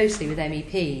more closely with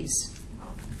MEPs.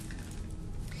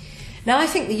 Now, I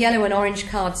think the yellow and orange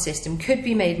card system could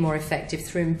be made more effective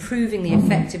through improving the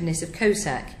effectiveness of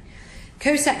COSAC.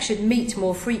 COSAC should meet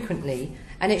more frequently,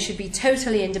 and it should be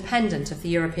totally independent of the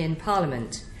European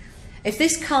Parliament. If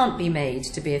this can't be made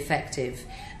to be effective,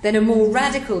 then a more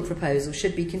radical proposal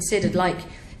should be considered, like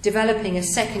developing a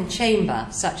second chamber,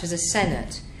 such as a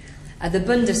Senate. The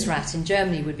Bundesrat in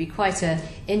Germany would be quite an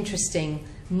interesting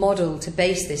model to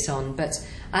base this on, but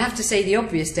I have to say the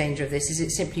obvious danger of this is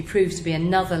it simply proves to be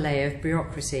another layer of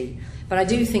bureaucracy. But I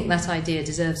do think that idea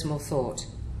deserves more thought.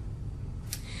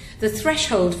 The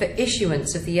threshold for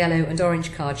issuance of the yellow and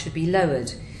orange card should be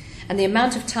lowered, and the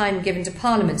amount of time given to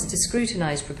parliaments to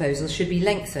scrutinise proposals should be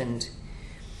lengthened.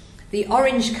 The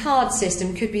orange card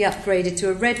system could be upgraded to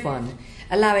a red one,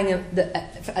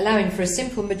 allowing for a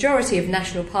simple majority of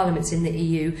national parliaments in the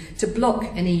EU to block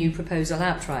an EU proposal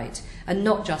outright, and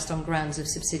not just on grounds of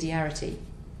subsidiarity.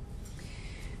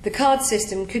 The card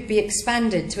system could be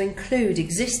expanded to include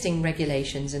existing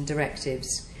regulations and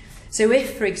directives. So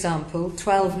if, for example,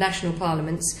 12 national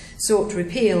parliaments sought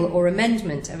repeal or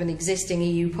amendment of an existing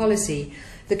EU policy,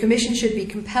 the Commission should be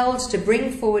compelled to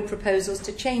bring forward proposals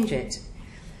to change it.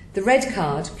 The red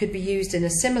card could be used in a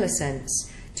similar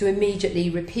sense to immediately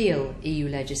repeal EU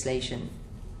legislation.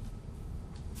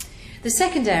 The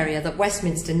second area that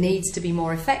Westminster needs to be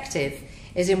more effective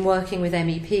is in working with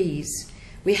MEPs.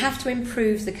 We have to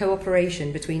improve the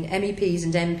cooperation between MEPs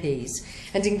and MPs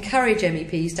and encourage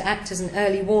MEPs to act as an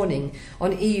early warning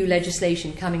on EU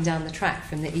legislation coming down the track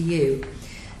from the EU.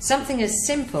 Something as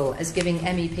simple as giving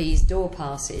MEPs door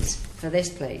passes for this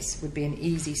place would be an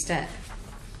easy step.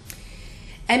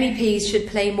 MEPs should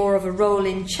play more of a role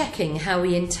in checking how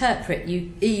we interpret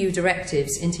EU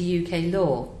directives into UK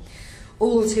law.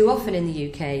 All too often in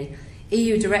the UK,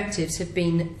 EU directives have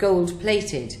been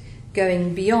gold-plated,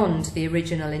 going beyond the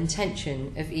original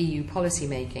intention of EU policy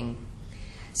making.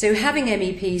 So having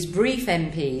MEPs brief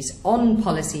MPs on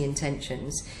policy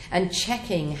intentions and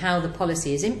checking how the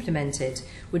policy is implemented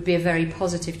would be a very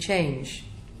positive change.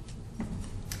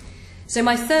 So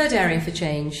my third area for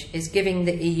change is giving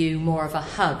the EU more of a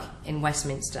hug in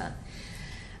Westminster.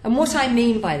 And what I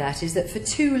mean by that is that for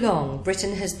too long,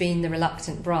 Britain has been the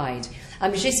reluctant bride.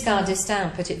 Giscard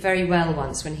d'Estaing put it very well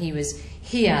once when he was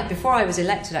here, before I was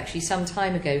elected actually some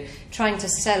time ago, trying to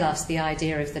sell us the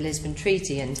idea of the Lisbon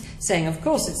Treaty and saying, of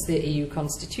course, it's the EU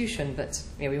constitution, but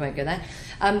we won't go there.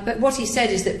 But what he said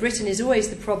is that Britain is always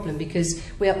the problem because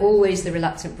we are always the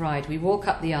reluctant bride. We walk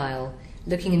up the aisle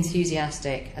looking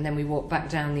enthusiastic, and then we walk back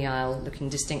down the aisle looking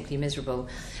distinctly miserable.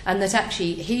 And that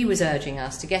actually he was urging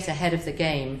us to get ahead of the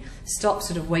game, stop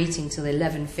sort of waiting till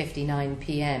 11:59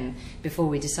 p.m. before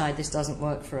we decide this doesn't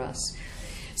work for us.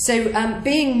 So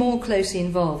being more closely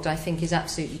involved, I think, is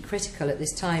absolutely critical at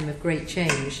this time of great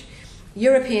change.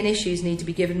 European issues need to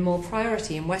be given more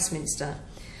priority in Westminster.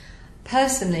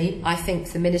 Personally, I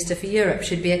think the Minister for Europe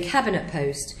should be a cabinet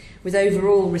post with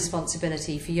overall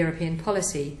responsibility for European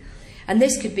policy. And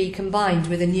this could be combined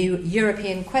with a new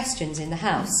European questions in the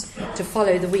House to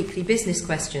follow the weekly business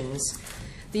questions.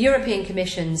 The European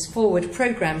Commission's forward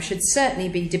programme should certainly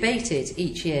be debated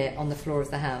each year on the floor of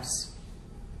the House.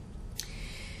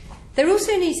 There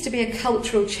also needs to be a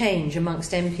cultural change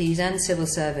amongst MPs and civil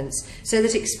servants so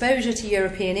that exposure to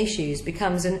European issues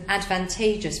becomes an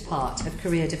advantageous part of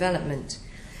career development.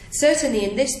 Certainly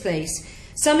in this place,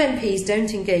 some MPs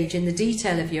don't engage in the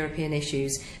detail of European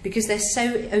issues because they're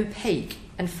so opaque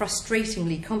and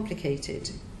frustratingly complicated.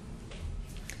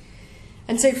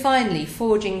 And so finally,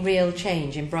 forging real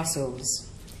change in Brussels.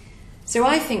 So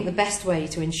I think the best way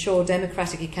to ensure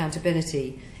democratic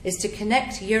accountability is to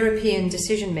connect European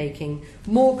decision-making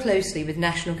more closely with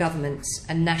national governments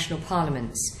and national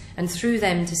parliaments, and through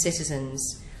them to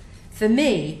citizens. For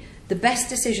me, the best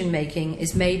decision-making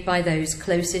is made by those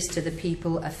closest to the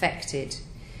people affected.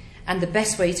 And the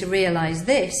best way to realise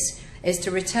this is to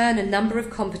return a number of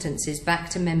competences back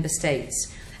to member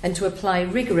states and to apply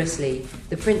rigorously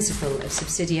the principle of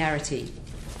subsidiarity.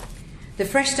 The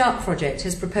Fresh Start project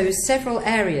has proposed several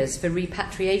areas for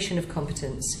repatriation of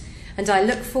competence, and I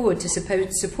look forward to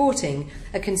supporting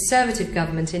a Conservative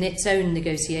government in its own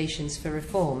negotiations for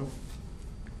reform.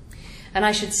 And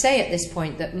I should say at this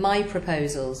point that my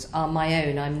proposals are my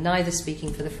own. I'm neither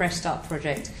speaking for the Fresh Start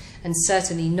project and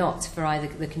certainly not for either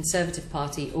the Conservative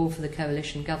Party or for the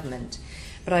coalition government.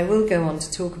 But I will go on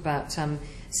to talk about some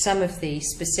of the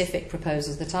specific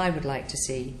proposals that I would like to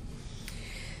see.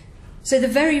 So the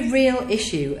very real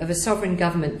issue of a sovereign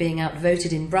government being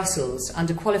outvoted in Brussels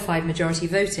under qualified majority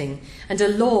voting and a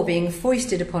law being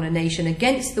foisted upon a nation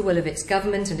against the will of its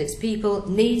government and its people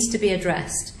needs to be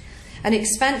addressed. An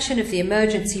expansion of the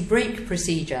emergency brake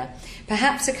procedure,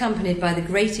 perhaps accompanied by the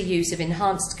greater use of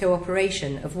enhanced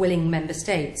cooperation of willing member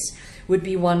states, would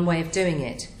be one way of doing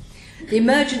it. The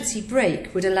emergency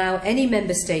brake would allow any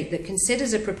member state that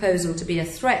considers a proposal to be a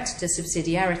threat to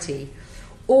subsidiarity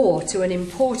or to an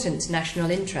important national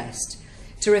interest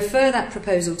to refer that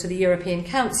proposal to the European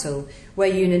Council, where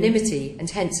unanimity and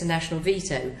hence a national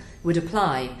veto would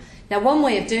apply. Now, one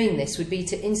way of doing this would be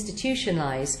to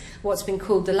institutionalise what's been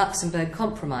called the Luxembourg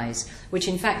Compromise, which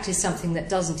in fact is something that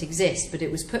doesn't exist, but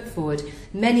it was put forward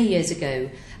many years ago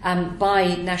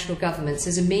by national governments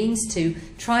as a means to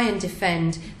try and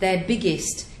defend their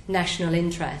biggest national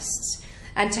interests.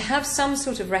 And to have some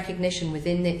sort of recognition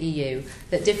within the EU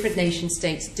that different nation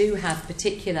states do have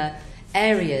particular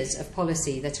areas of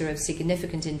policy that are of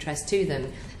significant interest to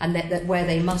them, and that where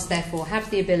they must therefore have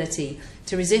the ability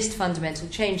to resist fundamental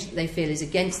change that they feel is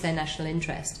against their national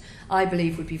interest, I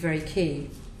believe would be very key.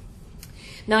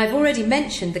 Now, I've already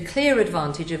mentioned the clear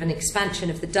advantage of an expansion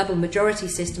of the double majority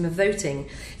system of voting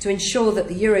to ensure that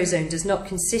the Eurozone does not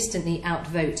consistently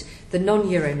outvote the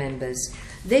non-Euro members.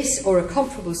 This or a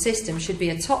comparable system should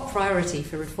be a top priority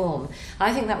for reform.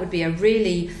 I think that would be a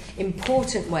really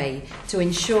important way to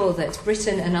ensure that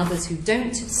Britain and others who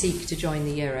don't seek to join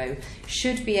the Euro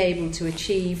should be able to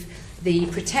achieve the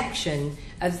protection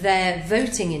of their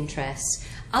voting interests.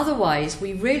 Otherwise,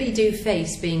 we really do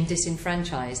face being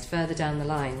disenfranchised further down the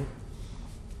line.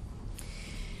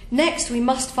 Next, we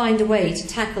must find a way to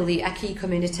tackle the acquis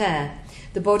communautaire,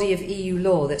 the body of EU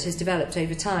law that has developed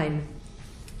over time.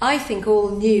 I think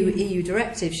all new EU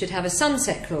directives should have a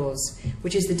sunset clause,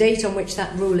 which is the date on which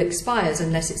that rule expires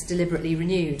unless it's deliberately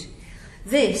renewed.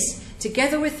 This,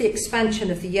 together with the expansion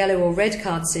of the yellow or red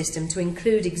card system to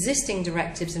include existing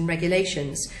directives and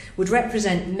regulations, would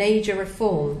represent major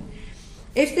reform.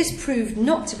 If this proved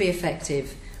not to be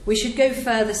effective, we should go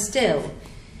further still,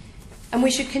 and we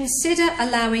should consider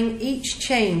allowing each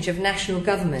change of national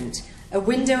government a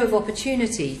window of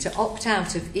opportunity to opt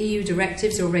out of EU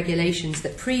directives or regulations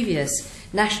that previous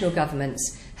national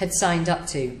governments had signed up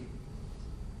to.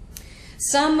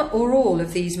 Some or all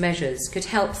of these measures could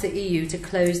help the EU to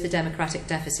close the democratic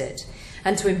deficit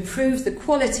and to improve the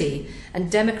quality and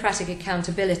democratic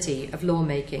accountability of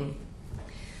lawmaking.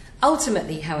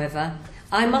 Ultimately, however,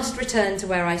 I must return to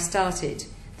where I started,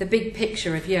 the big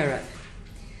picture of Europe.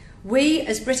 We,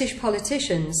 as British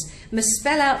politicians, must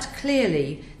spell out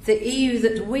clearly the EU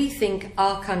that we think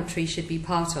our country should be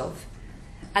part of,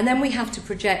 and then we have to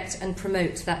project and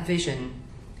promote that vision.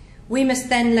 We must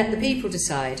then let the people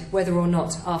decide whether or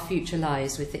not our future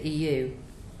lies with the EU.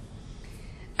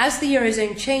 As the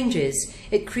Eurozone changes,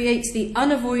 it creates the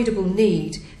unavoidable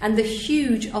need and the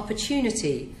huge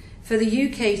opportunity for the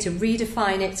UK to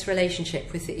redefine its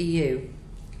relationship with the EU.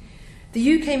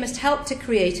 The UK must help to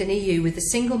create an EU with the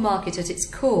single market at its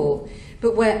core,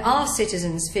 but where our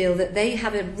citizens feel that they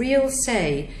have a real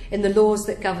say in the laws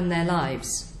that govern their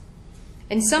lives.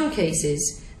 In some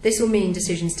cases, this will mean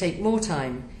decisions take more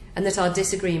time and that our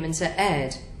disagreements are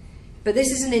aired. But this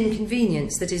is an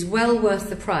inconvenience that is well worth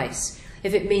the price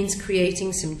if it means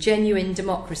creating some genuine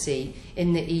democracy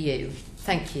in the EU.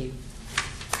 Thank you.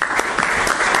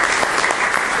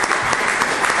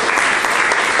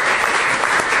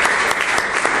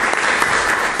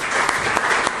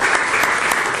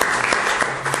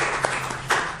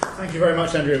 Thank you very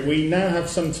much, Andrea. We now have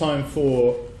some time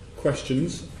for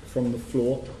questions from the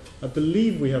floor. I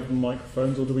believe we have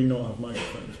microphones, or do we not have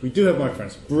microphones? We do have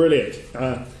microphones. Brilliant.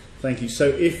 Thank you. So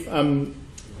if, when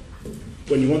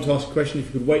you want to ask a question, if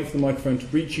you could wait for the microphone to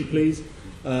reach you, please.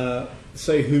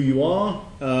 say who you are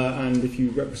and if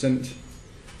you represent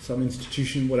some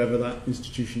institution, whatever that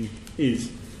institution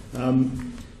is.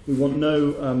 We want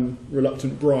no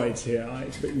reluctant brides here. I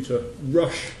expect you to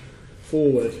rush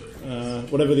forward,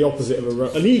 whatever the opposite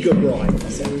of an eager bride.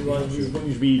 So we want you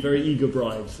to be very eager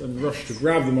brides and rush to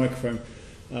grab the microphone.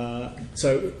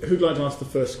 So who'd like to ask the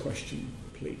first question,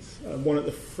 please? One at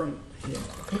the front here.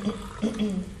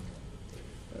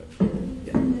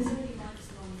 Yeah.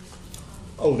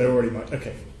 Oh, they're already mic.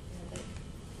 Okay.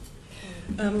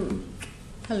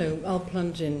 Hello, I'll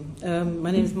plunge in.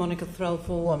 My name is Monica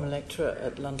Threlfall. I'm a lecturer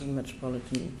at London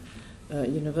Metropolitan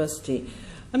University.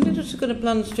 I'm just going to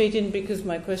plunge straight in because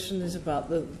my question is about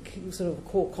the sort of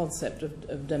core concept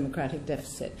of democratic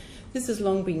deficit. This has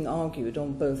long been argued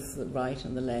on both the right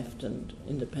and the left and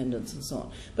independents and so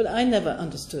on. But I never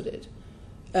understood it.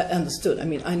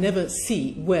 I never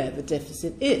see where the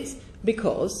deficit is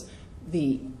because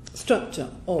the structure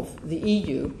of the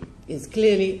EU is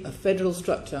clearly a federal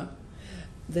structure.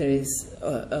 There is,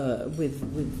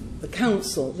 with the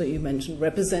Council that you mentioned,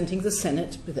 representing the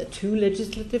Senate with their two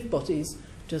legislative bodies,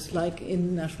 just like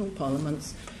in national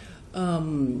parliaments.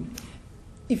 The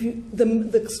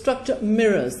structure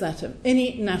mirrors that of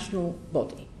any national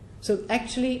body. So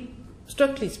actually,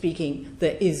 structurally speaking,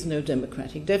 there is no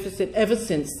democratic deficit ever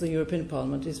since the European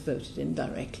Parliament is voted in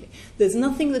directly. There's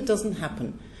nothing that doesn't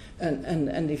happen.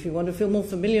 And if you want to feel more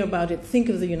familiar about it, think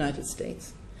of the United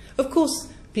States. Of course,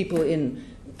 people in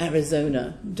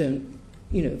Arizona don't,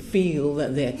 feel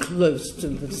that they're close to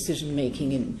the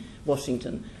decision-making in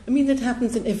Washington. I mean, that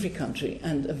happens in every country.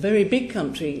 And a very big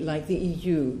country like the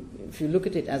EU, if you look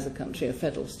at it as a country, a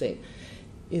federal state,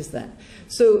 is that.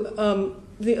 So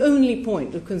the only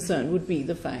point of concern would be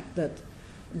the fact that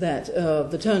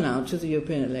the turnout to the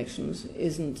European elections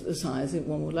isn't as high as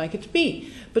one would like it to be.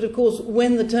 But of course,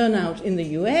 when the turnout in the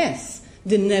US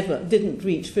didn't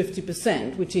reach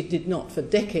 50%, which it did not for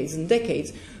decades and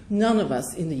decades, none of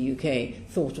us in the UK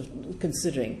thought of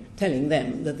considering telling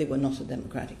them that they were not a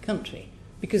democratic country.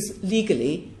 Because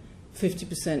legally,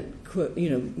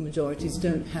 50% majorities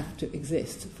don't have to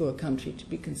exist for a country to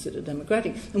be considered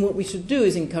democratic. And what we should do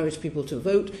is encourage people to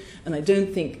vote, and I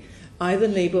don't think either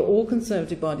Labour or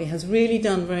Conservative Party has really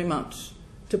done very much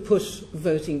to push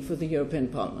voting for the European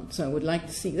Parliament. So I would like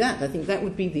to see that. I think that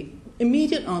would be the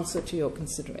immediate answer to your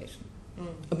consideration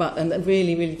and that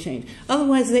really, really change.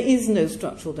 Otherwise, there is no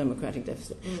structural democratic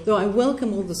deficit. Though I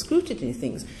welcome all the scrutiny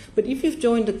things, but if you've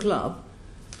joined a club,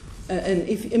 and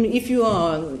if you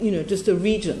are, just a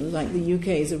region, like the UK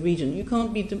is a region, you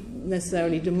can't be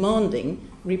necessarily demanding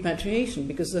repatriation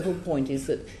because the whole point is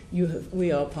that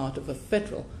we are part of a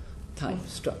federal type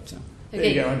structure.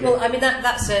 Okay. Well, I mean,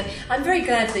 I'm very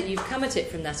glad that you've come at it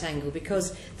from that angle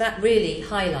because that really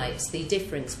highlights the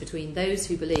difference between those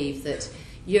who believe that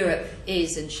Europe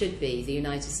is and should be the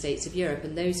United States of Europe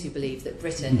and those who believe that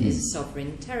Britain is a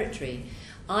sovereign territory.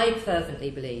 I fervently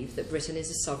believe that Britain is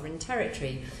a sovereign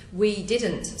territory. We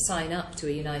didn't sign up to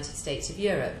a United States of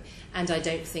Europe, and I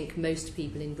don't think most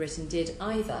people in Britain did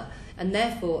either. And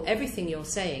therefore, everything you're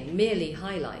saying merely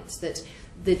highlights that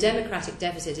the democratic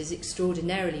deficit is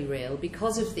extraordinarily real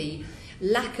because of the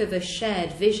lack of a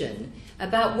shared vision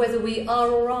about whether we are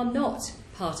or are not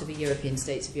part of a European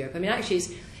States of Europe. I mean, actually,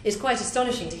 it's quite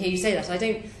astonishing to hear you say that. I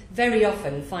don't very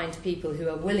often find people who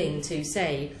are willing to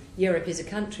say Europe is a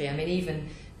country. I mean, even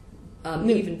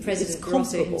President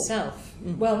Barroso himself.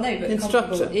 Well, no, but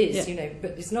comparable is,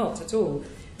 but it's not at all.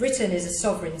 Britain is a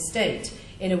sovereign state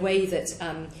in a way that,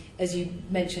 as you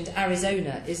mentioned,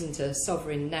 Arizona isn't a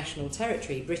sovereign national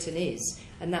territory. Britain is,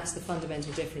 and that's the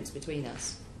fundamental difference between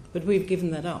us. But we've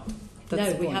given that up.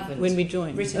 That's we haven't. When we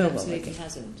joined. Britain absolutely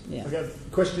hasn't. Yeah. Okay,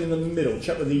 question in the middle.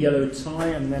 Chap with the yellow tie,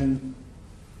 and then...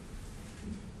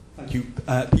 Thank you.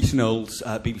 Peter Knowles,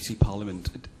 BBC Parliament.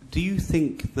 Do you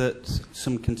think that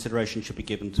some consideration should be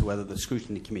given to whether the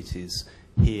scrutiny committees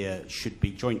here should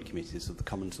be joint committees of the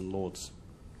Commons and Lords?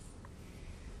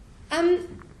 I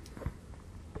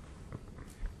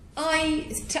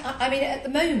mean, at the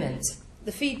moment,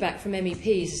 the feedback from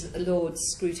MEPs is that the Lords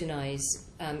scrutinise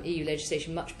EU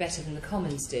legislation much better than the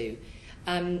Commons do,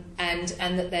 and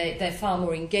that they're far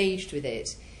more engaged with it.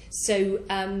 So,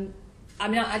 I mean,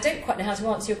 I don't quite know how to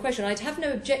answer your question. I'd have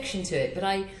no objection to it, but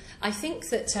I think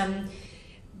that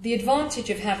the advantage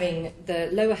of having the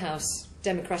lower house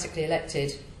democratically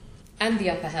elected and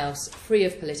the upper house free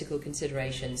of political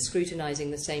consideration, scrutinising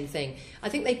the same thing, I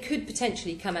think they could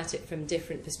potentially come at it from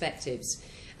different perspectives.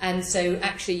 And so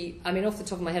actually, I mean, off the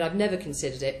top of my head, I've never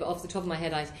considered it, but off the top of my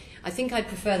head, I think I'd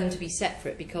prefer them to be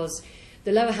separate because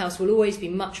the lower house will always be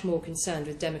much more concerned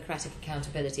with democratic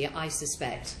accountability, I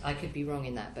suspect. I could be wrong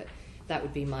in that, but that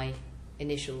would be my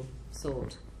initial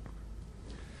thought.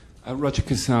 Roger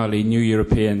Casali, New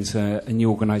Europeans, a new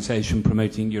organisation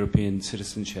promoting European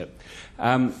citizenship.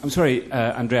 I'm sorry,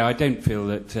 Andrea, I don't feel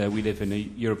that we live in a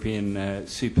European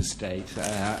super-state,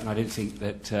 and I don't think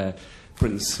that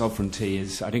Britain's sovereignty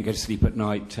is... I don't go to sleep at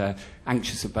night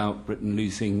anxious about Britain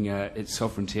losing its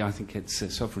sovereignty. I think its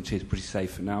sovereignty is pretty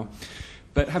safe for now.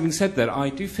 But having said that, I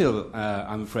do feel,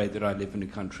 I'm afraid, that I live in a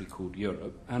country called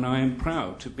Europe, and I am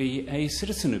proud to be a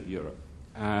citizen of Europe.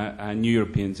 And New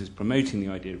Europeans is promoting the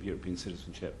idea of European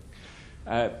citizenship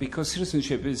because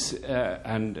citizenship is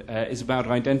about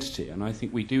identity, and I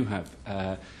think we do have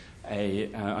an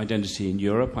identity in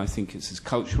Europe. I think it's as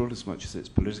cultural as much as it's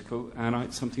political, and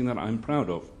it's something that I'm proud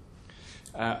of.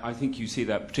 I think you see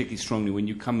that particularly strongly when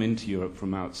you come into Europe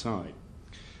from outside.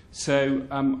 So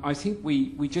I think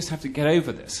we just have to get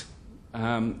over this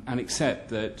and accept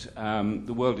that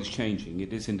the world is changing,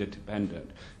 it is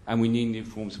interdependent, and we need new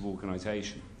forms of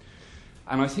organisation.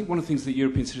 And I think one of the things that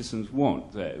European citizens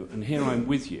want, though, and here I'm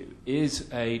with you, is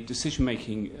a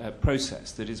decision-making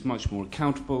process that is much more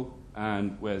accountable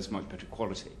and where there's much better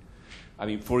quality. I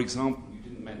mean, for example, you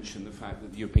didn't mention the fact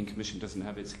that the European Commission doesn't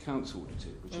have its accounts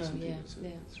audited, which is something that's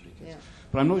ridiculous. Yeah.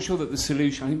 But I'm not sure that the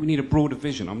solution, I think we need a broader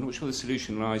vision. I'm not sure the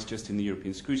solution lies just in the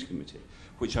European Scrutiny Committee,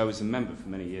 which I was a member for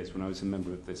many years when I was a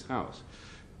member of this House.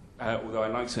 Although I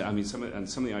like to, I mean, some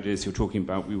of the ideas you're talking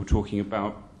about, we were talking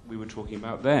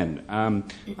about then,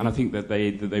 and I think that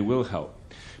they will help.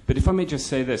 But if I may just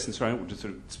say this, and sorry, I don't want to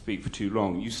sort of speak for too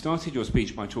long. You started your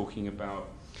speech by talking about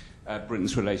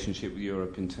Britain's relationship with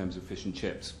Europe in terms of fish and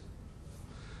chips,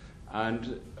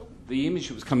 and the image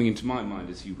that was coming into my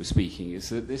mind as you were speaking is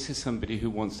that this is somebody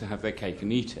who wants to have their cake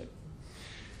and eat it.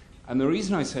 And the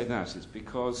reason I say that is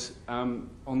because, on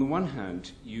the one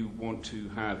hand, you want to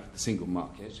have the single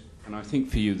market, and I think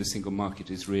for you the single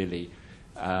market is really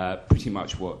pretty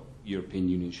much what European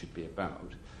Union should be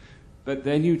about. But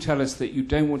then you tell us that you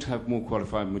don't want to have more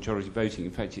qualified majority voting.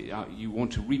 In fact, you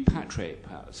want to repatriate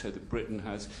power so that Britain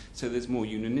has, so there's more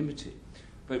unanimity.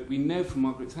 But we know from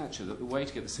Margaret Thatcher that the way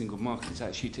to get the single market is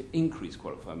actually to increase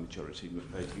qualified majority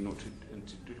voting, not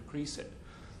to decrease it.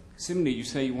 Similarly, you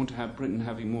say you want to have Britain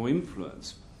having more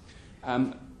influence,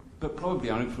 but probably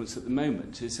our influence at the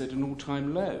moment is at an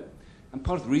all-time low. And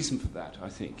part of the reason for that, I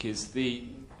think, is the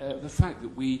fact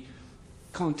that we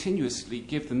continuously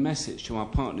give the message to our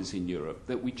partners in Europe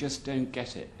that we just don't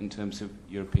get it in terms of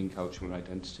European cultural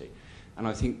identity. And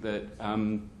I think that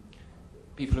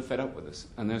people are fed up with us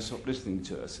and they'll stop listening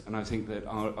to us. And I think that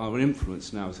our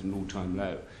influence now is at an all-time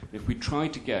low. And if we try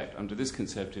to get, under this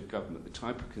Conservative government, the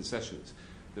type of concessions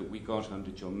that we got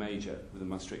under John Major with the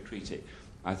Maastricht Treaty,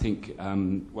 I think,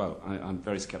 I'm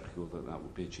very sceptical that that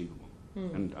would be achievable.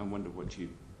 And I wonder what you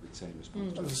would say in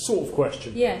response to that. Sort of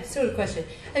question. Yeah, sort of question.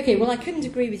 Okay, well, I couldn't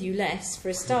agree with you less. For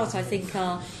a start, I think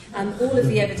all of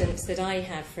the evidence that I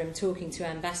have from talking to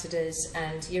ambassadors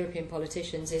and European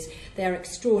politicians is they're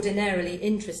extraordinarily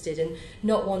interested in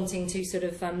not wanting to sort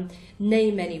of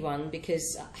name anyone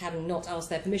because having not asked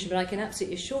their permission. But I can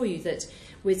absolutely assure you that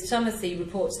with some of the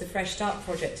reports the Fresh Start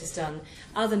project has done,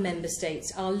 other member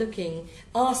states are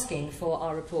asking for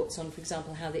our reports on, for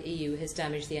example, how the EU has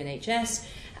damaged the NHS,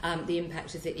 the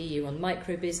impact of the EU on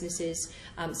micro businesses,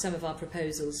 some of our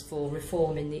proposals for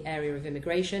reform in the area of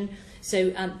immigration.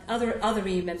 So other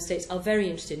EU member states are very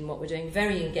interested in what we're doing,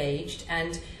 very engaged,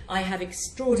 and I have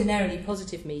extraordinarily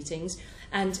positive meetings.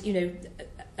 And, you know,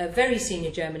 a very senior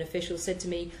German official said to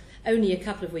me only a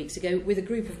couple of weeks ago, with a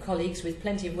group of colleagues, with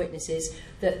plenty of witnesses,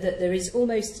 that there is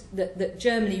almost, that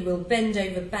Germany will bend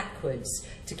over backwards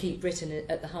to keep Britain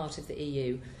at the heart of the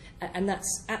EU. And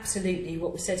that's absolutely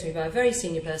what was said to me by a very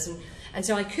senior person. And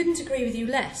so I couldn't agree with you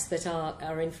less that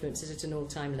our influence is at an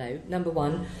all-time low, number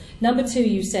one. Number two,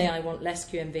 you say I want less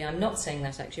QMV. I'm not saying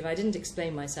that, actually. If I didn't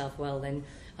explain myself well, then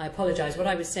I apologise. What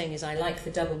I was saying is I like the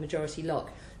double majority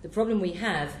lock. The problem we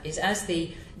have is as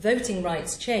the voting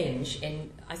rights change in,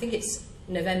 I think it's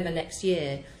November next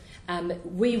year,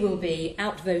 we will be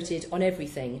outvoted on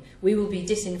everything. We will be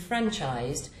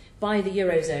disenfranchised by the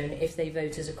Eurozone if they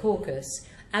vote as a caucus.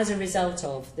 As a result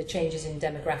of the changes in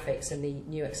demographics and the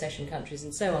new accession countries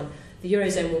and so on, the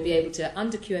Eurozone will be able to,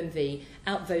 under QMV,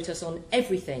 outvote us on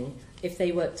everything if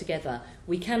they work together.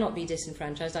 We cannot be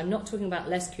disenfranchised. I'm not talking about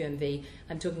less QMV.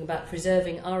 I'm talking about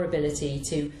preserving our ability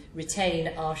to retain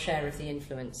our share of the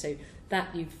influence. So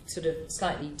that you've sort of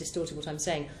slightly distorted what I'm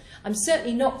saying. I'm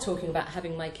certainly not talking about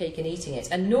having my cake and eating it,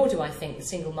 and nor do I think the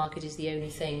single market is the only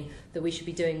thing that we should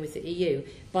be doing with the EU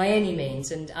by any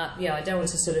means. And I don't want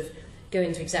to sort of go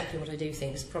into exactly what I do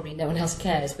think, because probably no one else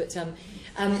cares, but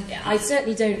I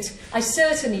certainly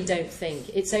don't think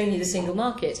it's only the single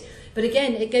market. But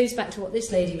again, it goes back to what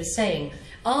this lady was saying.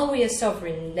 Are we a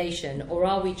sovereign nation, or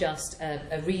are we just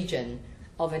a region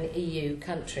of an EU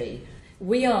country?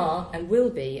 We are and will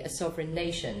be a sovereign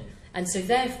nation. And so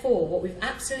therefore, what we've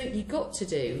absolutely got to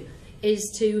do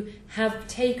is to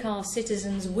take our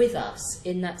citizens with us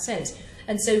in that sense.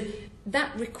 And so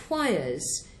that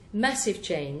requires massive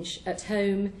change at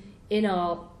home in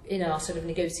our sort of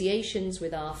negotiations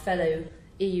with our fellow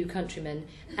EU countrymen,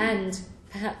 and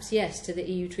perhaps, yes, to the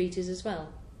EU treaties as well.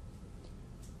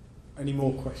 Any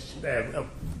more questions? There. Oh,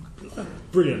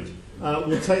 brilliant.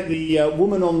 We'll take the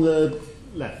woman on the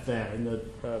left there. In the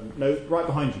no, right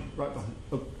behind you. Right behind.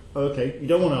 Oh, okay. You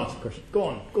don't want to ask the question. Go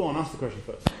on. Ask the question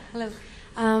first. Hello.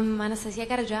 Anastasia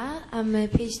Karaja. I'm a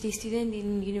PhD student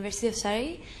in University of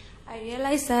Surrey. I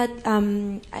realize that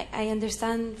I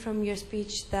understand from your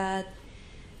speech that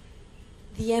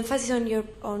the emphasis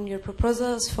on your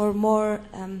proposals for more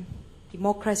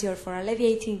democracy, or for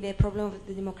alleviating the problem of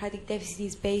the democratic deficit,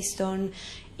 is based on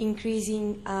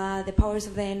increasing the powers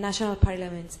of the national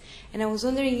parliaments. And I was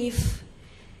wondering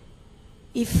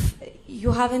if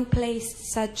you haven't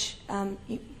placed such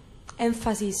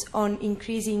emphasis on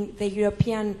increasing the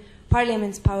European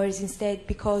Parliament's powers instead,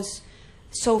 because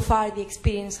so far the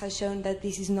experience has shown that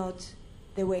this is not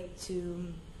the way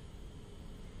to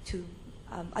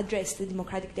address the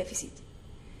democratic deficit.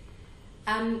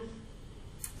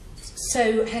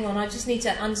 So, hang on, I just need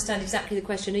to understand exactly the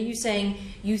question. Are you saying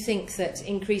you think that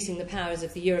increasing the powers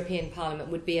of the European Parliament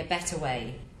would be a better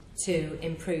way to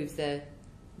improve the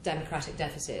democratic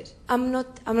deficit? I'm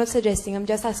not suggesting, I'm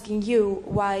just asking you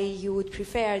why you would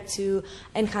prefer to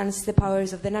enhance the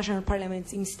powers of the national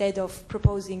parliaments instead of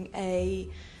proposing an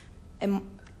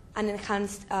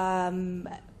enhanced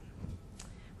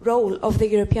role of the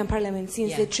European Parliament,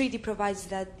 since the treaty provides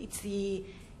that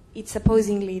it's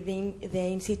supposedly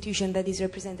the institution that is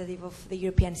representative of the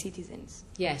European citizens.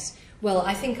 Yes. Well,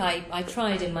 I think I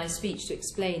tried in my speech to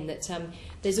explain that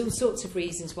there's all sorts of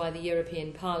reasons why the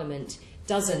European Parliament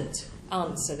doesn't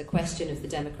answer the question of the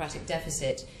democratic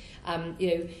deficit.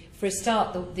 For a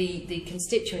start, the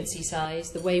constituency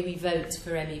size, the way we vote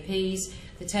for MEPs,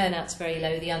 the turnout's very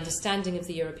low, the understanding of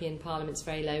the European Parliament's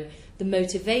very low, the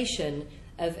motivation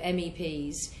of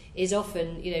MEPs is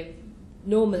often,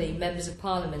 normally members of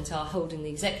Parliament are holding the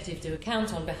executive to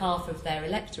account on behalf of their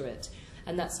electorate,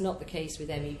 and that's not the case with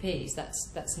MEPs.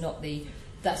 That's not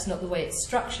the way it's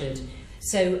structured.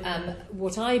 So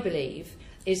what I believe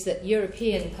is that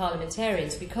European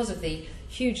parliamentarians, because of the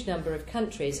huge number of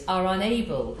countries, are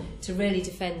unable to really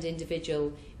defend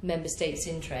individual member states'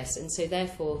 interests, and so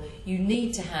therefore you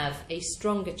need to have a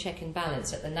stronger check and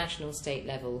balance at the national state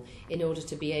level in order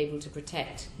to be able to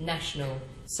protect national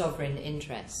sovereign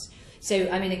interests. So,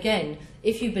 I mean, again,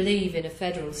 if you believe in a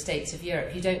federal states of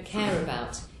Europe, you don't care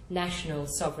about national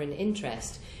sovereign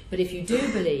interest. But if you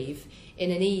do believe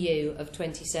in an EU of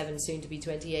 27, soon to be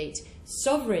 28,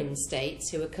 sovereign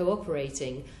states who are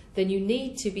cooperating, then you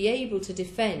need to be able to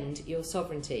defend your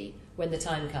sovereignty when the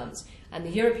time comes. And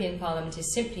the European Parliament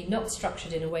is simply not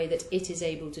structured in a way that it is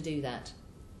able to do that.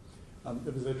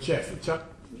 There was a chair, a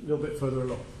little bit further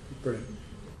along. Brilliant.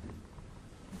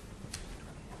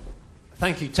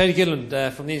 Thank you. Tony Gilland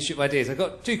from the Institute of Ideas. I've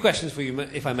got two questions for you,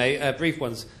 if I may, brief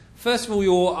ones. First of all,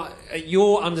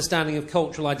 your understanding of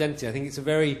cultural identity. I think it's a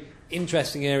very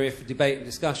interesting area for debate and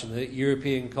discussion, the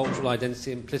European cultural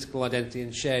identity and political identity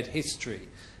and shared history.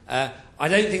 I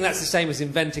don't think that's the same as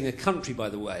inventing a country, by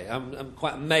the way. I'm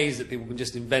quite amazed that people can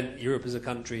just invent Europe as a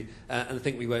country and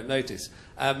think we won't notice.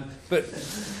 But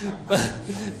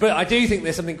I do think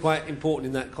there's something quite important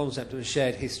in that concept of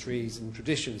shared histories and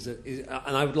traditions, and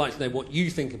I would like to know what you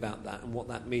think about that and what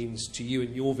that means to you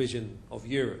and your vision of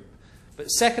Europe.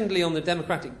 But secondly, on the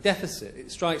democratic deficit,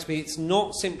 it strikes me it's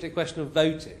not simply a question of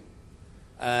voting.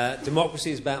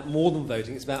 Democracy is about more than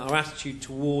voting. It's about our attitude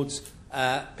towards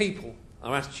people,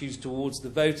 our attitudes towards the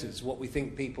voters, what we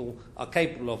think people are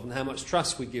capable of and how much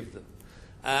trust we give them.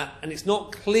 And it's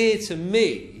not clear to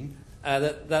me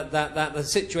that the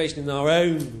situation in our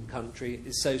own country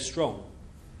is so strong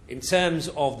in terms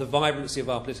of the vibrancy of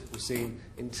our political scene,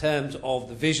 in terms of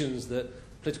the visions that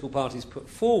political parties put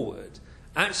forward.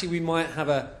 Actually, we might have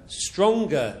a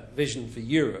stronger vision for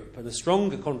Europe and a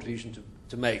stronger contribution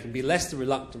to make and be less the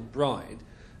reluctant bride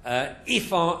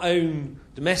if our own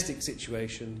domestic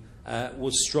situation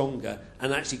was stronger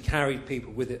and actually carried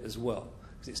people with it as well.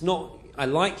 Because it's not, I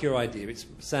like your idea, it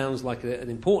sounds like an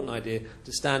important idea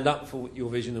to stand up for your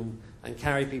vision and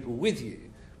carry people with you.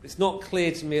 But it's not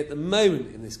clear to me at the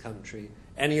moment in this country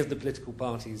any of the political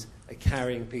parties are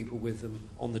carrying people with them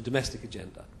on the domestic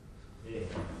agenda?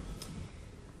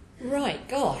 Right,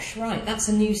 gosh, right, that's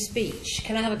a new speech.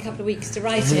 Can I have a couple of weeks to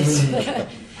write it?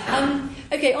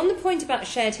 Okay, on the point about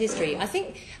shared history,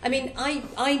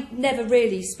 I never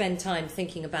really spend time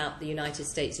thinking about the United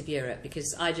States of Europe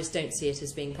because I just don't see it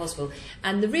as being possible.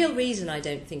 And the real reason I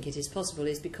don't think it is possible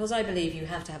is because I believe you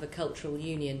have to have a cultural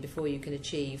union before you can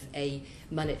achieve a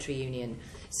monetary union.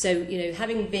 So,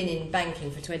 having been in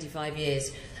banking for 25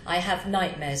 years, I have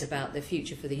nightmares about the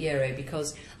future for the euro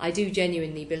because I do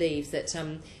genuinely believe that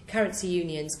currency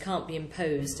unions can't be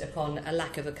imposed upon a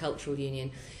lack of a cultural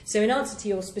union. So in answer to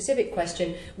your specific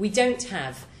question, we don't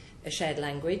have a shared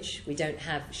language, we don't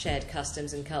have shared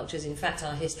customs and cultures. In fact,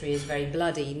 our history is very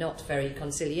bloody, not very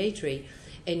conciliatory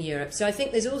in Europe. So I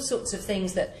think there's all sorts of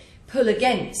things that pull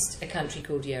against a country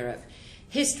called Europe.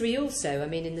 History also,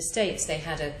 in the States they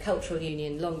had a cultural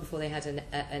union long before they had an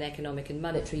economic and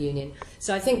monetary union.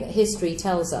 So I think that history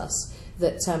tells us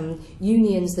that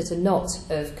unions that are not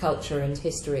of culture and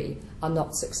history are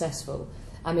not successful.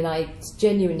 I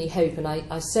genuinely hope, and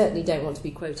I certainly don't want to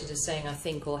be quoted as saying I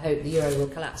think or hope the euro will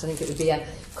collapse. I think it would be a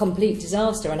complete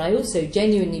disaster. And I also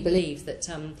genuinely believe that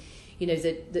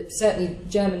that certainly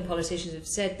German politicians have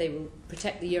said they will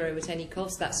protect the euro at any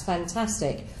cost. That's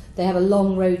fantastic. They have a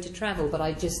long road to travel, but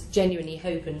I just genuinely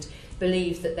hope and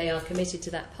believe that they are committed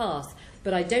to that path.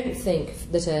 But I don't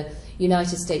think that a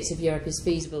United States of Europe is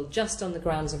feasible just on the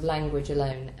grounds of language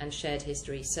alone and shared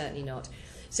history, certainly not.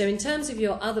 So in terms of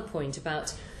your other point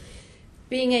about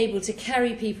being able to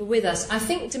carry people with us, I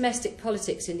think domestic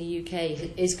politics in the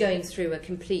UK is going through a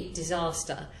complete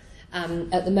disaster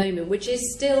at the moment, which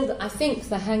is still, I think,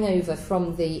 the hangover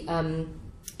from the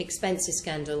expenses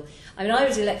scandal. I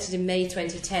was elected in May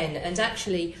 2010, and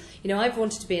actually, I've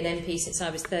wanted to be an MP since I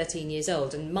was 13 years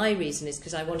old, and my reason is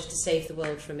because I wanted to save the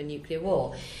world from a nuclear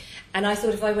war. And I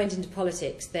thought if I went into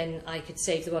politics, then I could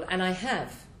save the world, and I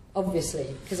have. Obviously,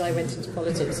 because I went into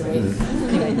politics.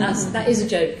 Anyway, that is a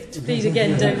joke. Please,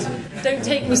 again, don't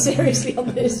take me seriously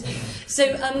on this. So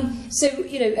and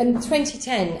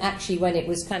 2010, actually, when it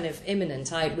was kind of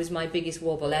imminent, it was my biggest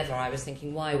wobble ever. I was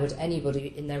thinking, why would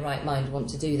anybody in their right mind want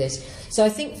to do this? So I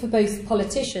think for both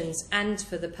politicians and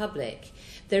for the public,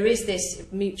 there is this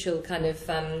mutual kind of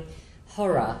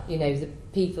horror. The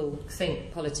people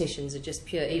think politicians are just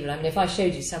pure evil. If I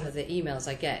showed you some of the emails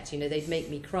I get, they'd make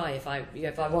me cry if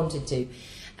I wanted to.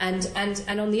 And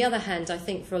on the other hand, I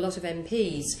think for a lot of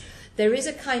MPs, there is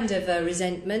a kind of a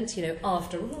resentment,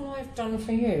 after all I've done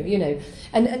for you,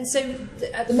 And so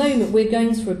at the moment we're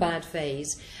going through a bad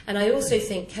phase. And I also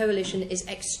think coalition is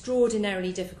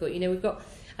extraordinarily difficult. We've got,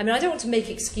 I don't want to make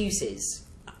excuses,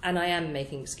 and I am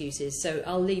making excuses, so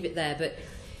I'll leave it there. But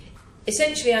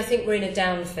essentially, I think we're in a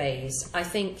down phase. I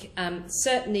think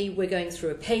certainly we're going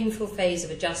through a painful phase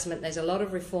of adjustment. There's a lot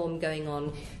of reform going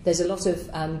on. There's a lot of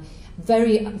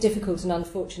very difficult and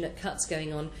unfortunate cuts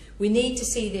going on. We need to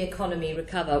see the economy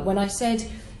recover. When I said,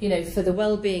 for the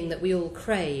well-being that we all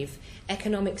crave,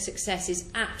 economic success is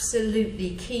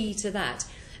absolutely key to that.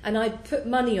 And I put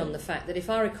money on the fact that if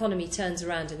our economy turns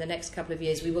around in the next couple of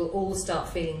years, we will all start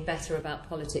feeling better about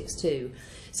politics too.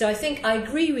 So I think I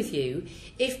agree with you.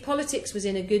 If politics was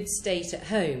in a good state at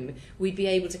home, we'd be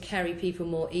able to carry people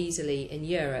more easily in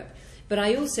Europe. But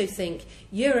I also think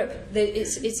Europe,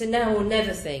 it's a now or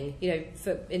never thing.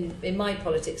 In my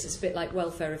politics, it's a bit like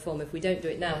welfare reform. If we don't do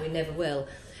it now, we never will.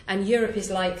 And Europe is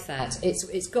like that.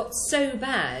 It's got so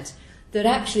bad that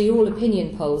actually all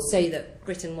opinion polls say that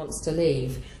Britain wants to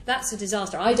leave. That's a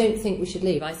disaster. I don't think we should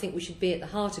leave. I think we should be at the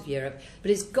heart of Europe,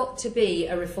 but it's got to be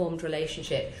a reformed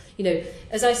relationship.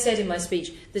 As I said in my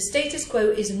speech, the status quo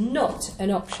is not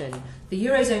an option. The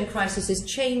Eurozone crisis has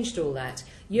changed all that.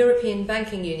 European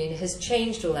Banking Union has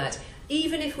changed all that.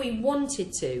 Even if we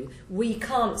wanted to, we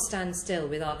can't stand still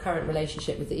with our current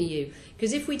relationship with the EU,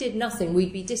 because if we did nothing,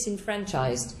 we'd be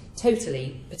disenfranchised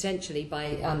totally, potentially,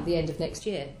 by the end of next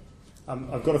year.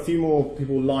 I've got a few more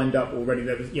people lined up already.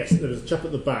 There was a chap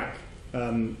at the back.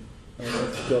 And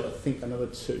I've got, I think, another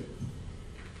two.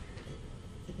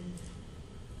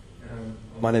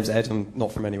 My name's Ed. I'm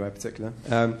not from anywhere particular.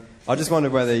 I just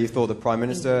wondered whether you thought the Prime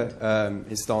Minister,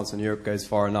 his stance on Europe goes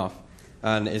far enough.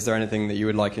 And is there anything that you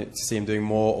would like to see him doing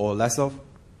more or less of?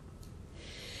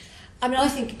 I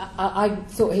think I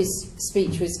thought his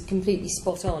speech was completely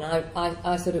spot on.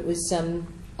 I thought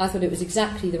it was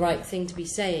exactly the right thing to be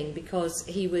saying, because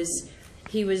he was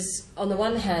on the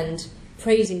one hand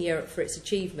praising Europe for its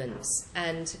achievements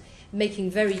and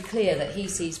making very clear that he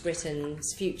sees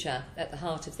Britain's future at the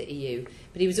heart of the EU.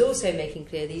 But he was also making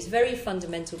clear these very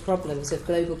fundamental problems of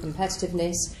global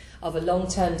competitiveness, of a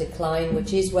long-term decline,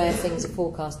 which is where things are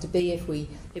forecast to be if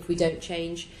we don't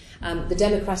change, the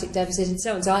democratic deficit and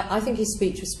so on. So I think his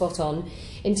speech was spot on.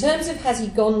 In terms of has he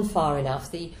gone far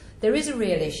enough, there is a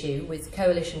real issue with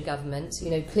coalition government.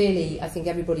 You know, clearly, I think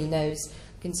everybody knows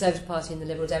the Conservative Party and the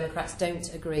Liberal Democrats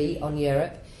don't agree on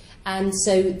Europe. And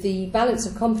so the balance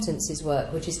of competences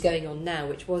work, which is going on now,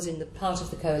 which was in the part of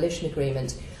the coalition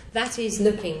agreement, that is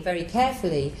looking very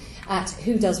carefully at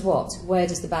who does what, where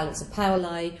does the balance of power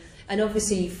lie, and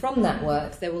obviously from that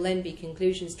work there will then be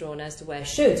conclusions drawn as to where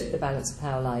should the balance of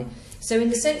power lie. So in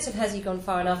the sense of has he gone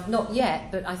far enough, not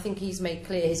yet, but I think he's made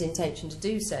clear his intention to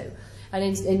do so.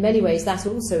 And in many ways that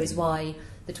also is why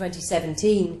the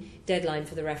 2017 deadline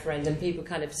for the referendum, people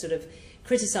kind of sort of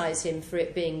criticise him for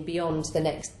it being beyond the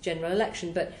next general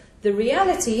election. But the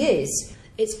reality is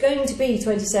it's going to be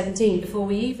 2017 before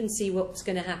we even see what's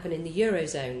going to happen in the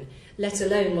Eurozone, let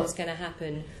alone what's going to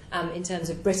happen in terms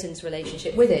of Britain's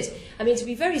relationship with it. I mean, to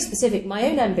be very specific, my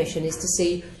own ambition is to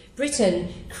see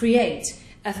Britain create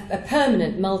a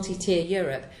permanent multi-tier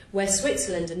Europe where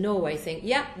Switzerland and Norway think,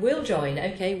 yeah, we'll join,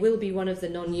 okay, we'll be one of the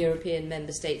non-European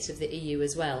member states of the EU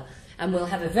as well. And we'll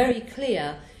have a very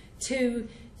clear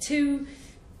two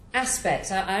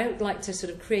aspects. I don't like to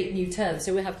sort of create new terms,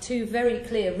 so we'll have two very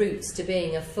clear routes to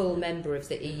being a full member of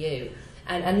the EU.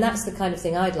 And that's the kind of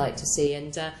thing I'd like to see,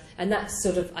 and that's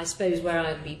sort of, I suppose, where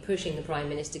I'd be pushing the Prime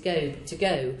Minister to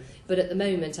go. But at the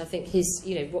moment, I think his,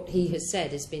 you know, what he has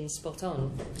said has been spot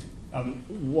on.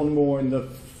 One more in the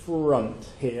front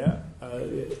here.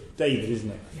 David,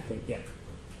 isn't it? I think, yeah.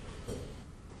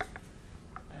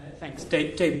 Thanks.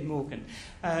 David Morgan.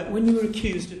 When you were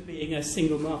accused of being a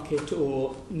single market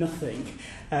or nothing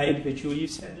individual, you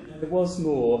said that there was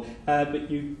more, but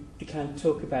you declined to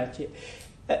talk about it.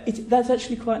 That's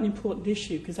actually quite an important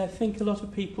issue, because I think a lot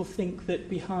of people think that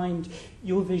behind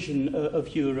your vision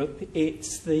of Europe,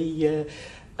 it's the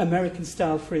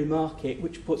American-style free market,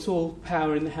 which puts all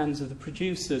power in the hands of the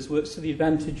producers, works to the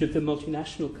advantage of the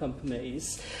multinational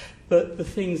companies. But the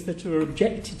things that are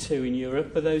objected to in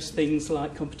Europe are those things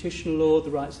like competition law, the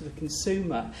rights of the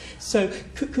consumer. So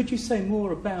could you say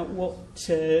more about what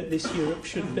this Europe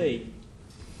should be?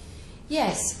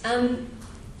 Yes.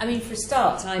 I mean, for a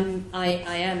start, I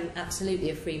am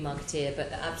absolutely a free marketeer,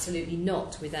 but absolutely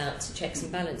not without checks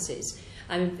and balances.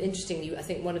 Interestingly, I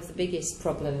think one of the biggest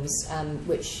problems,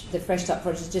 which the Fresh Start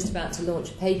Project is just about to launch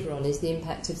a paper on, is the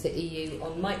impact of the EU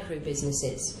on micro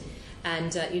businesses.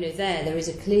 And there is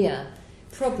a clear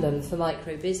problem for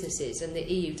micro businesses, and the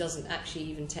EU doesn't actually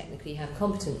even technically have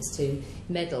competence to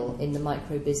meddle in the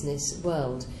micro business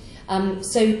world.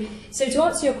 So to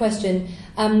answer your question,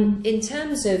 in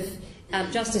terms of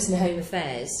Justice and Home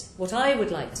Affairs, what I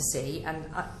would like to see, and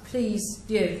please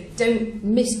don't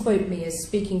misquote me as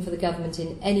speaking for the government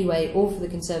in any way or for the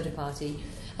Conservative Party.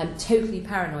 I'm totally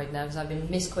paranoid now because I've been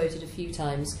misquoted a few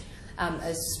times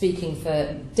as speaking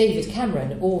for David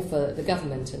Cameron or for the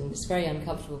government, and it's very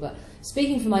uncomfortable. But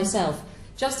speaking for myself,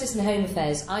 Justice and Home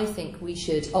Affairs, I think we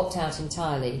should opt out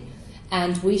entirely,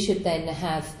 and we should then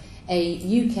have a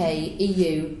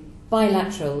UK-EU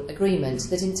bilateral agreement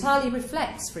that entirely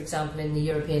reflects, for example, in the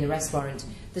European arrest warrant,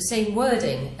 the same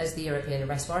wording as the European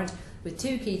arrest warrant, with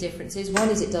two key differences. One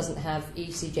is it doesn't have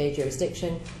ECJ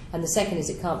jurisdiction, and the second is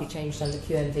it can't be changed under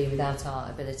QMV without our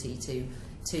ability to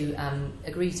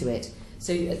agree to it.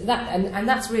 So that, and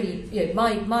that's really,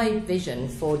 my vision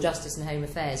for Justice and Home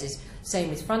Affairs is same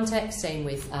with Frontex, same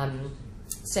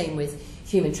with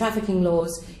human trafficking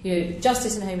laws.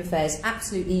 Justice and Home Affairs,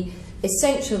 absolutely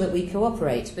essential that we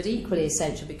cooperate, but equally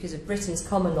essential because of Britain's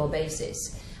common law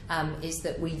basis is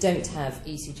that we don't have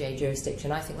ECJ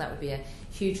jurisdiction. I think that would be a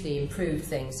hugely improved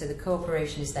thing, so the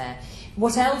cooperation is there.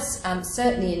 What else?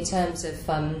 Certainly in terms of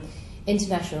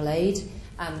international aid,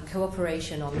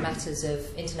 cooperation on matters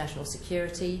of international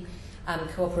security,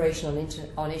 cooperation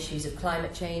on issues of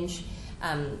climate change,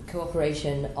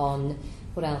 cooperation on,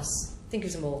 what else? Think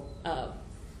of some more.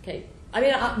 Okay. I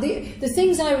mean, the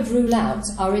things I would rule out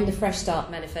are in the Fresh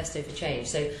Start Manifesto for Change.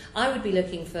 So I would be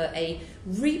looking for a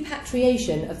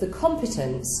repatriation of the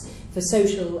competence for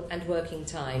social and working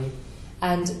time.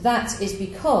 And that is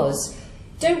because,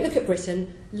 don't look at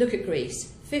Britain, look at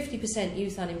Greece. 50%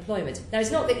 youth unemployment. Now,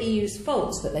 it's not the EU's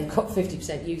fault that they've got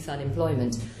 50% youth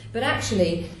unemployment, but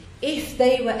actually, if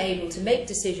they were able to make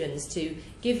decisions to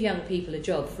give young people a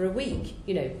job for a week,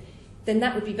 then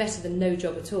that would be better than no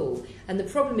job at all. And the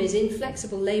problem is, in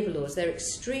flexible labour laws, they're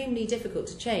extremely difficult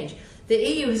to change. The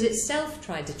EU has itself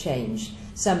tried to change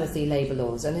some of the labour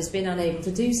laws and has been unable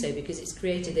to do so because it's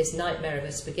created this nightmare of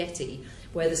a spaghetti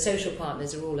where the social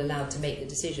partners are all allowed to make the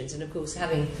decisions, and of course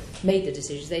having made the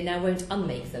decisions they now won't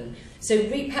unmake them. So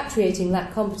repatriating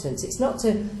that competence, it's not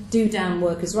to do down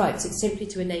workers' rights, it's simply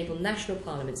to enable national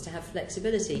parliaments to have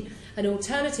flexibility. An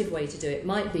alternative way to do it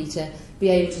might be to be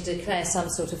able to declare some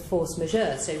sort of force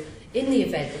majeure. So in the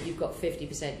event that you've got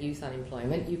 50% youth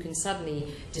unemployment, you can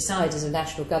suddenly decide as a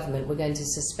national government we're going to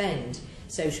suspend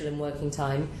social and working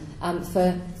time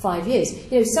for 5 years.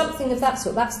 You know, something of that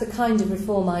sort. That's the kind of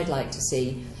reform I'd like to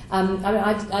see.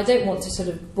 I don't want to sort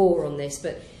of bore on this,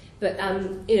 but you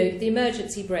know, the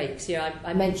emergency breaks. You know,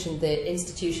 I mentioned the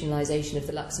institutionalisation of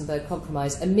the Luxembourg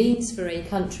Compromise, a means for a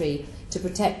country to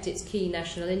protect its key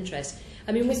national interests.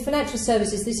 I mean, with financial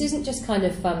services, this isn't just kind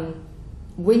of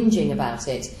whinging about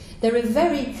it. There are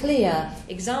very clear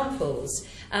examples.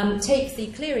 Take the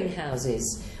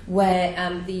clearinghouses,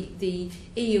 where the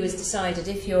EU has decided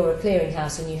if you're a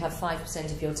clearinghouse and you have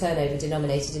 5% of your turnover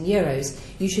denominated in euros,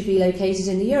 you should be located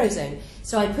in the Eurozone.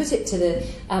 So I put it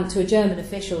to a German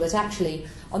official that actually,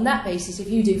 on that basis, if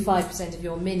you do 5% of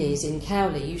your minis in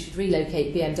Cowley, you should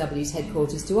relocate BMW's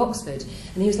headquarters to Oxford.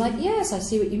 And he was like, yes, I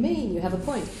see what you mean, you have a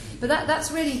point. But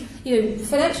that's really, you know,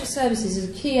 financial services is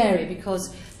a key area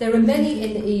because there are many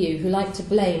in the EU who like to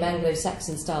blame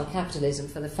Anglo-Saxon style capitalism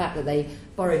for the fact that they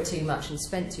borrowed too much and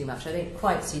spent too much. I don't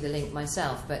quite see the link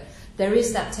myself, but there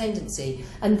is that tendency.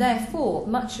 And therefore,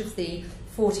 much of the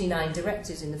 49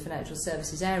 directives in the financial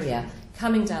services area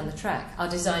coming down the track are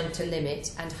designed to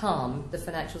limit and harm the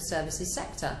financial services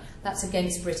sector. That's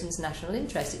against Britain's national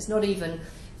interest. It's not even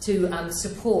to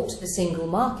support the single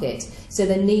market. So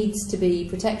there needs to be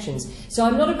protections. So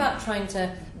I'm not about trying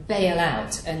to bail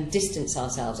out and distance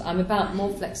ourselves. I'm about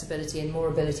more flexibility and more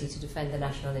ability to defend the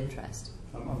national interest.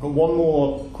 I've got one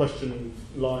more question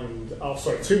lined. Oh,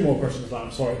 sorry, two more questions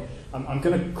lined. Sorry. I'm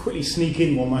going to quickly sneak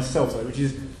in one myself, though, which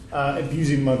is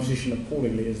abusing my position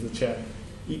appallingly as the chair.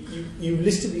 You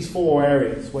listed these 4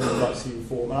 areas where you'd like to see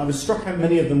reform, and I was struck how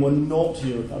many of them were not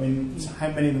Europe. I mean, how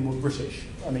many of them were British?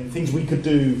 I mean, things we could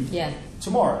do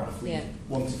tomorrow if we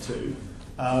wanted to.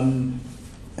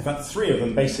 In fact, 3 of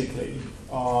them basically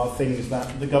are things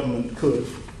that the government could,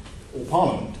 or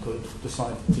Parliament could,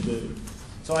 decide to do.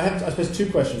 So I have, I suppose,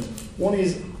 2 questions. One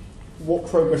is, what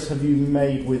progress have you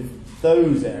made with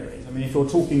those areas? I mean, if you're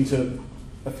talking to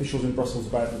officials in Brussels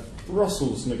about the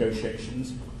Brussels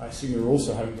negotiations, I assume you're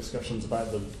also having discussions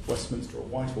about the Westminster or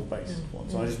Whitehall-based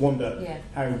ones. So I just wonder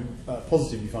how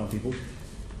positive you find people.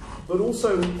 But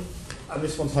also, and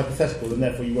this one's hypothetical, and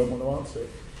therefore you won't want to answer it,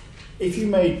 if you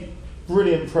made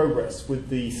brilliant progress with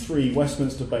the 3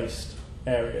 Westminster-based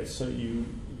areas, so we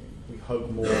hug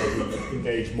more, we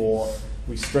engage more,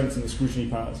 we strengthen the scrutiny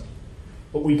powers,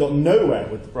 but we got nowhere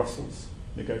with the Brussels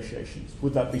negotiations,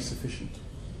 would that be sufficient?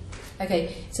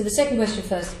 Okay, so the second question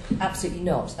first, absolutely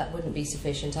not. That wouldn't be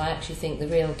sufficient. I actually think the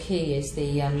real key is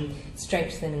the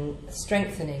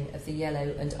strengthening of the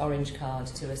yellow and orange card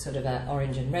to a sort of an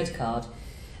orange and red card.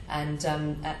 And so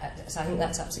I think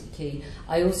that's absolutely key.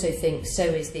 I also think so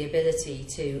is the ability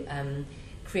to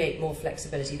create more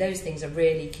flexibility. Those things are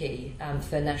really key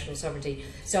for national sovereignty.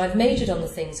 So I've majored on the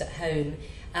things at home,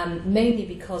 mainly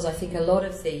because I think a lot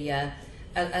of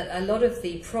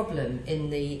the problem in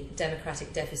the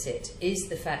democratic deficit is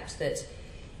the fact that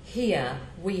here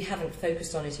we haven't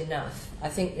focused on it enough. I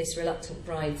think this reluctant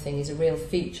bride thing is a real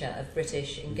feature of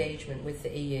British engagement with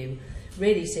the EU.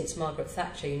 Really, since Margaret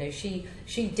Thatcher, you know, she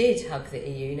did hug the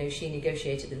EU. You know, she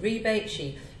negotiated the rebate,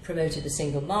 she promoted the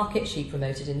single market, she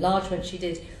promoted enlargement, she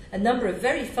did a number of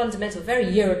very fundamental, very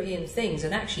European things.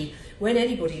 And actually, when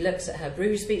anybody looks at her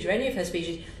Bruges speech or any of her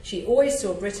speeches, she always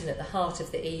saw Britain at the heart of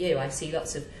the EU. I see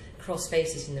lots of cross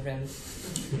faces in the room.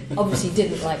 Obviously,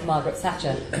 didn't like Margaret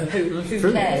Thatcher.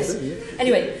 Who cares?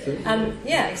 Anyway,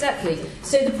 yeah, exactly.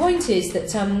 So the point is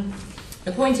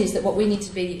that what we need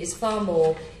to be is far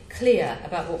more clear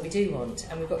about what we do want,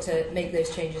 and we've got to make those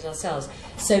changes ourselves.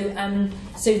 So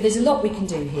there's a lot we can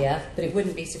do here, but it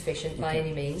wouldn't be sufficient by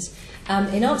any means.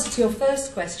 In answer to your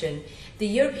first question, the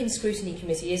European Scrutiny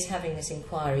Committee is having this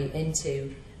inquiry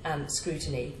into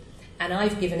scrutiny, and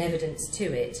I've given evidence to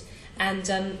it. And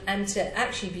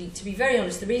to be very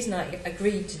honest, the reason I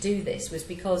agreed to do this was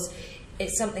because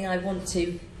it's something I want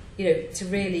to, to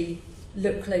really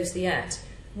look closely at.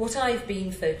 What I've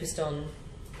been focused on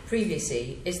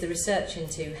previously is the research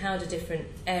into how do different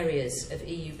areas of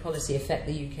EU policy affect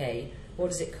the UK. What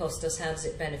does it cost us? How does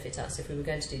it benefit us? If we were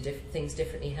going to do things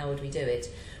differently, how would we do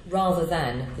it? Rather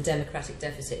than the democratic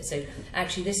deficit. So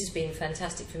actually this has been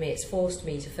fantastic for me. It's forced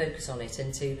me to focus on it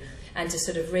and to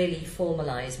sort of really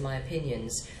formalise my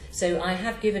opinions. So I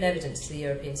have given evidence to the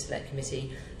European Select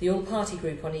Committee. The all-party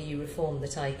group on EU reform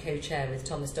that I co-chair with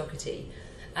Thomas Doherty,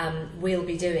 we'll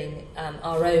be doing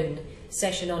our own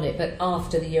session on it, but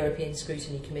after the European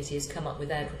Scrutiny Committee has come up with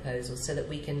their proposals, so that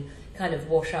we can kind of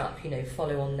wash up,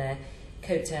 follow on their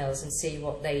coattails and see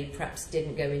what they perhaps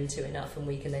didn't go into enough, and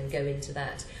we can then go into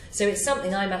that. So it's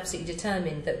something I'm absolutely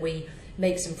determined that we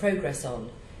make some progress on,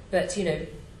 but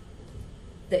that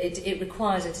it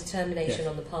requires a determination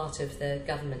on the part of the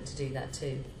government to do that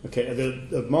too. Okay,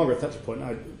 the Margaret Thatcher point,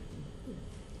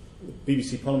 the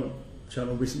BBC Parliament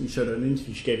channel recently showed an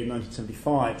interview she gave in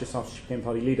 1975, just after she became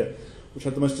party leader, which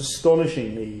had the most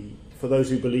astonishingly, for those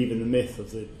who believe in the myth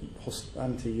of the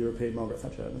anti-European Margaret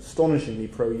Thatcher, an astonishingly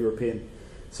pro-European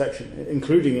section,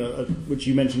 including, which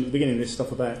you mentioned at the beginning, this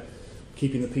stuff about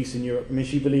keeping the peace in Europe. I mean,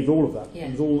 she believed all of that. Yeah.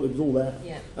 It was all there.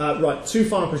 Yeah. Right, two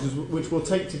final questions, which we'll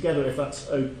take together if that's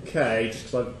okay, just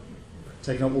because I've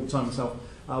taken up all the time myself.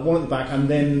 One at the back, and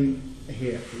then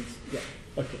here, please. Yeah,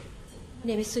 okay. My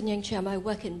name is Sun Yang Cham. I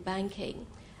work in banking.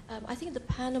 I think the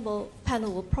panel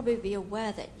will probably be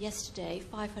aware that yesterday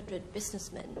 500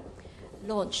 businessmen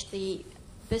launched the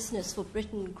Business for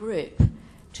Britain group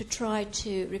to try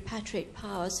to repatriate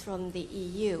powers from the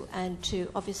EU and to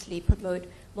obviously promote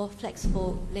more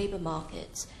flexible labour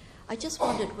markets. I just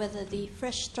wondered whether the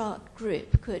Fresh Start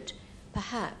group could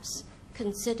perhaps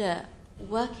consider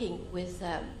working with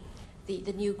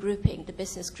the new grouping, the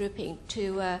business grouping,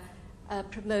 to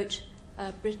promote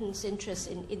Britain's interest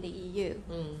in the EU.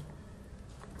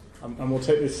 And we'll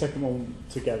take this second one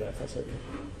together, if that's okay.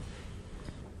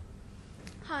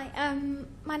 Hi,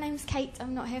 my name's Kate.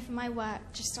 I'm not here for my work.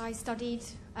 I studied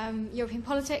European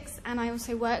politics, and I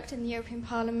also worked in the European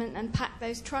Parliament and packed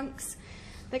those trunks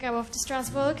that go off to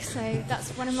Strasbourg. So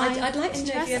that's one of my I'd like to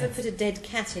know if you ever put a dead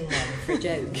cat in one for a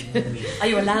joke. Are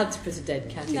you allowed to put a dead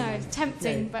cat in one? No,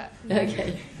 tempting, but no.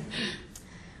 Okay.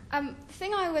 The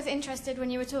thing I was interested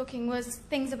when you were talking was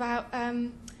things about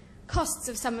costs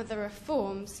of some of the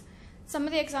reforms. Some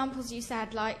of the examples you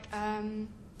said, like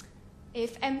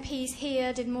if MPs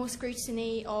here did more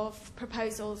scrutiny of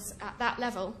proposals at that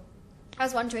level, I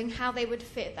was wondering how they would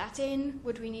fit that in.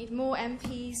 Would we need more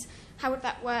MPs? How would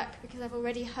that work? Because I've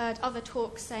already heard other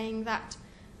talks saying that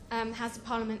House of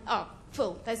Parliament are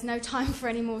full. There's no time for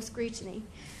any more scrutiny.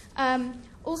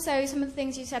 Also, some of the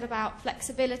things you said about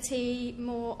flexibility,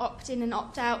 more opt-in and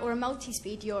opt-out, or a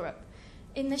multi-speed Europe.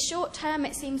 In the short term,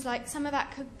 it seems like some of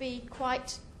that could be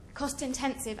quite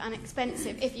cost-intensive and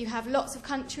expensive if you have lots of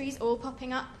countries all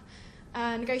popping up,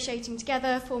 negotiating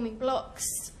together, forming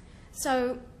blocs.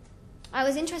 So I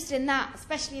was interested in that,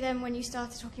 especially then when you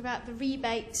started talking about the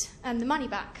rebate and the money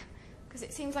back, because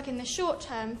it seems like in the short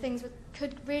term, things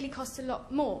could really cost a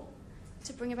lot more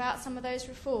to bring about some of those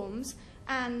reforms.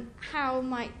 And how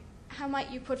might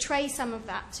you portray some of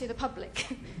that to the public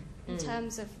in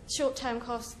terms of short-term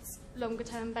costs,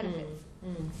 longer-term benefits?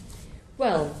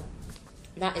 Well,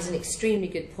 that is an extremely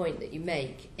good point that you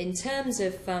make. In terms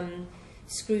of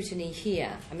scrutiny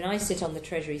here, I mean, I sit on the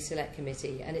Treasury Select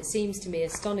Committee, and it seems to me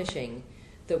astonishing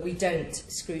that we don't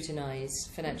scrutinise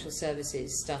financial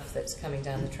services stuff that's coming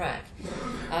down the track.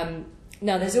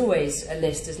 Now, there's always a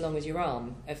list, as long as your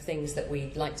arm, of things that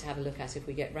we'd like to have a look at if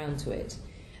we get round to it.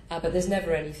 But there's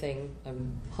never anything,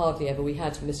 hardly ever. We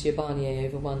had Monsieur Barnier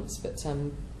over once, but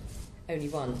only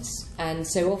once. And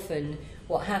so often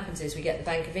what happens is we get the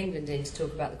Bank of England in to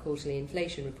talk about the quarterly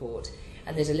inflation report,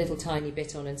 and there's a little tiny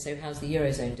bit on, and so how's the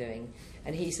Eurozone doing?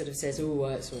 And he sort of says, oh,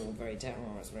 it's all very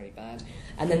terrible, it's very bad.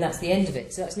 And then that's the end of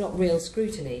it. So that's not real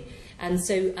scrutiny. And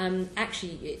so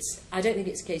actually, I don't think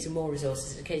it's a case of more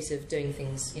resources, it's a case of doing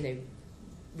things,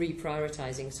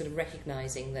 reprioritising, sort of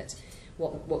recognising that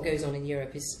what goes on in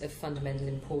Europe is of fundamental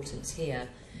importance here.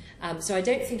 So I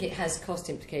don't think it has cost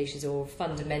implications or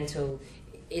fundamental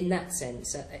in that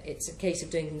sense. It's a case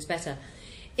of doing things better.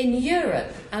 In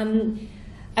Europe,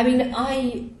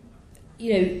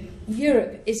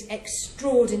 Europe is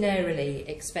extraordinarily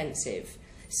expensive.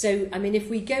 So, if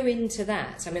we go into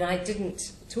that, I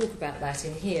didn't talk about that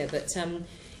in here, but,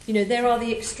 there are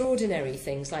the extraordinary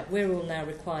things, like we're all now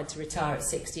required to retire at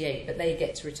 68, but they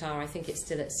get to retire, I think it's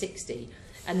still at 60,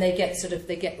 and they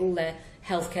get all their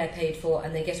healthcare paid for,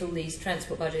 and they get all these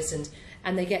transport budgets,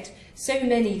 and they get so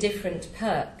many different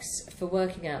perks for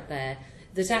working out there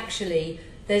that actually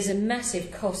there's a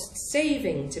massive cost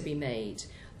saving to be made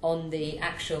on the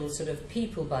actual sort of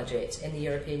people budget in the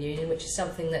European Union, which is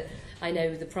something that I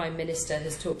know the Prime Minister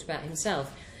has talked about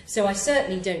himself. So I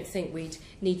certainly don't think we'd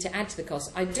need to add to the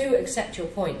cost. I do accept your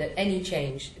point that any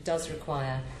change does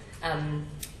require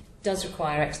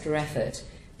extra effort,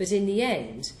 but in the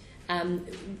end,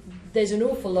 there's an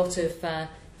awful lot of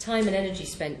time and energy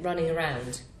spent running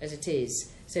around as it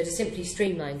is. So to simply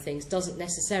streamline things doesn't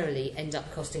necessarily end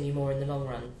up costing you more in the long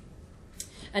run.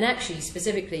 And actually,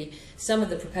 specifically, some of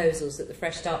the proposals that the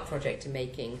Fresh Start project are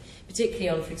making, particularly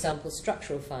on, for example,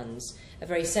 structural funds, a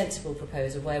very sensible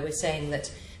proposal where we're saying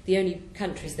that the only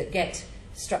countries that get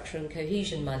structural and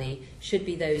cohesion money should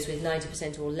be those with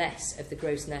 90% or less of the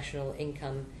gross national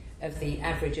income of the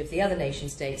average of the other nation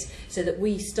states, so that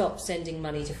we stop sending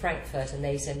money to Frankfurt and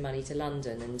they send money to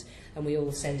London, and we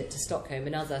all send it to Stockholm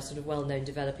and other sort of well-known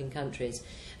developing countries.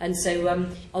 And so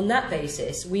on that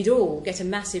basis, we'd all get a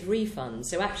massive refund,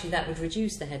 so actually that would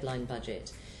reduce the headline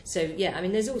budget. So yeah, I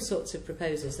mean, there's all sorts of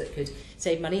proposals that could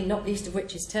save money, not least of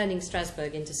which is turning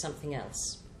Strasbourg into something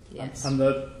else. Yes. And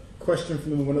the question from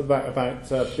the woman at the back about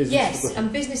business. Yes, for Britain.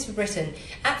 and Business for Britain,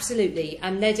 absolutely.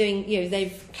 And they're doing,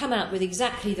 they've come out with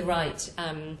exactly the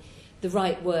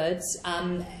right words.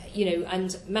 And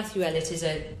Matthew Elliott is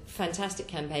a fantastic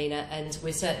campaigner, and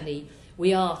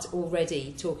we are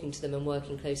already talking to them and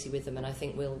working closely with them, and I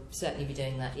think we'll certainly be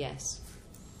doing that. Yes.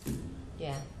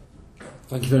 Yeah.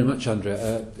 Thank you very much,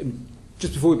 Andrea.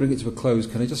 Just before we bring it to a close,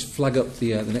 can I just flag up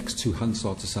the next two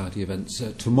Hansard Society events?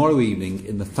 Tomorrow evening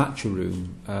in the Thatcher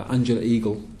Room, Angela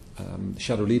Eagle,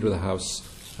 Shadow Leader of the House,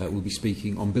 will be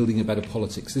speaking on building a better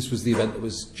politics. This was the event that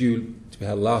was due to be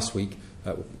held last week,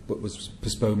 but was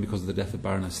postponed because of the death of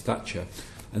Baroness Thatcher.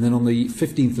 And then on the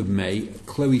 15th of May,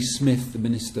 Chloe Smith, the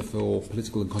Minister for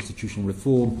Political and Constitutional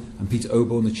Reform, and Peter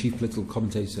Oborne, the Chief Political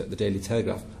Commentator at the Daily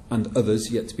Telegraph, and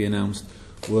others yet to be announced,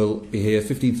 will be here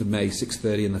 15th of May,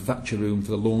 6:30 in the Thatcher Room for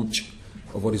the launch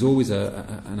of what is always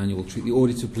an annual treat, the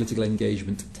Audit of Political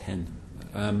Engagement 10.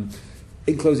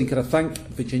 In closing, can I thank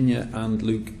Virginia and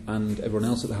Luke and everyone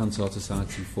else at the Hansard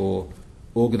Society for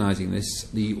organising this.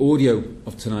 The audio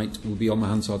of tonight will be on the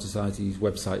Hansard Society's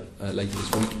website later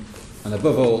this week. And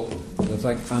above all, I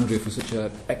thank Andrea for such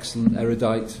an excellent,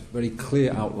 erudite, very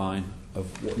clear outline of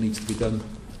what needs to be done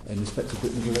in respect to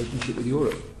Britain's relationship with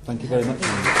Europe. Thank you very much.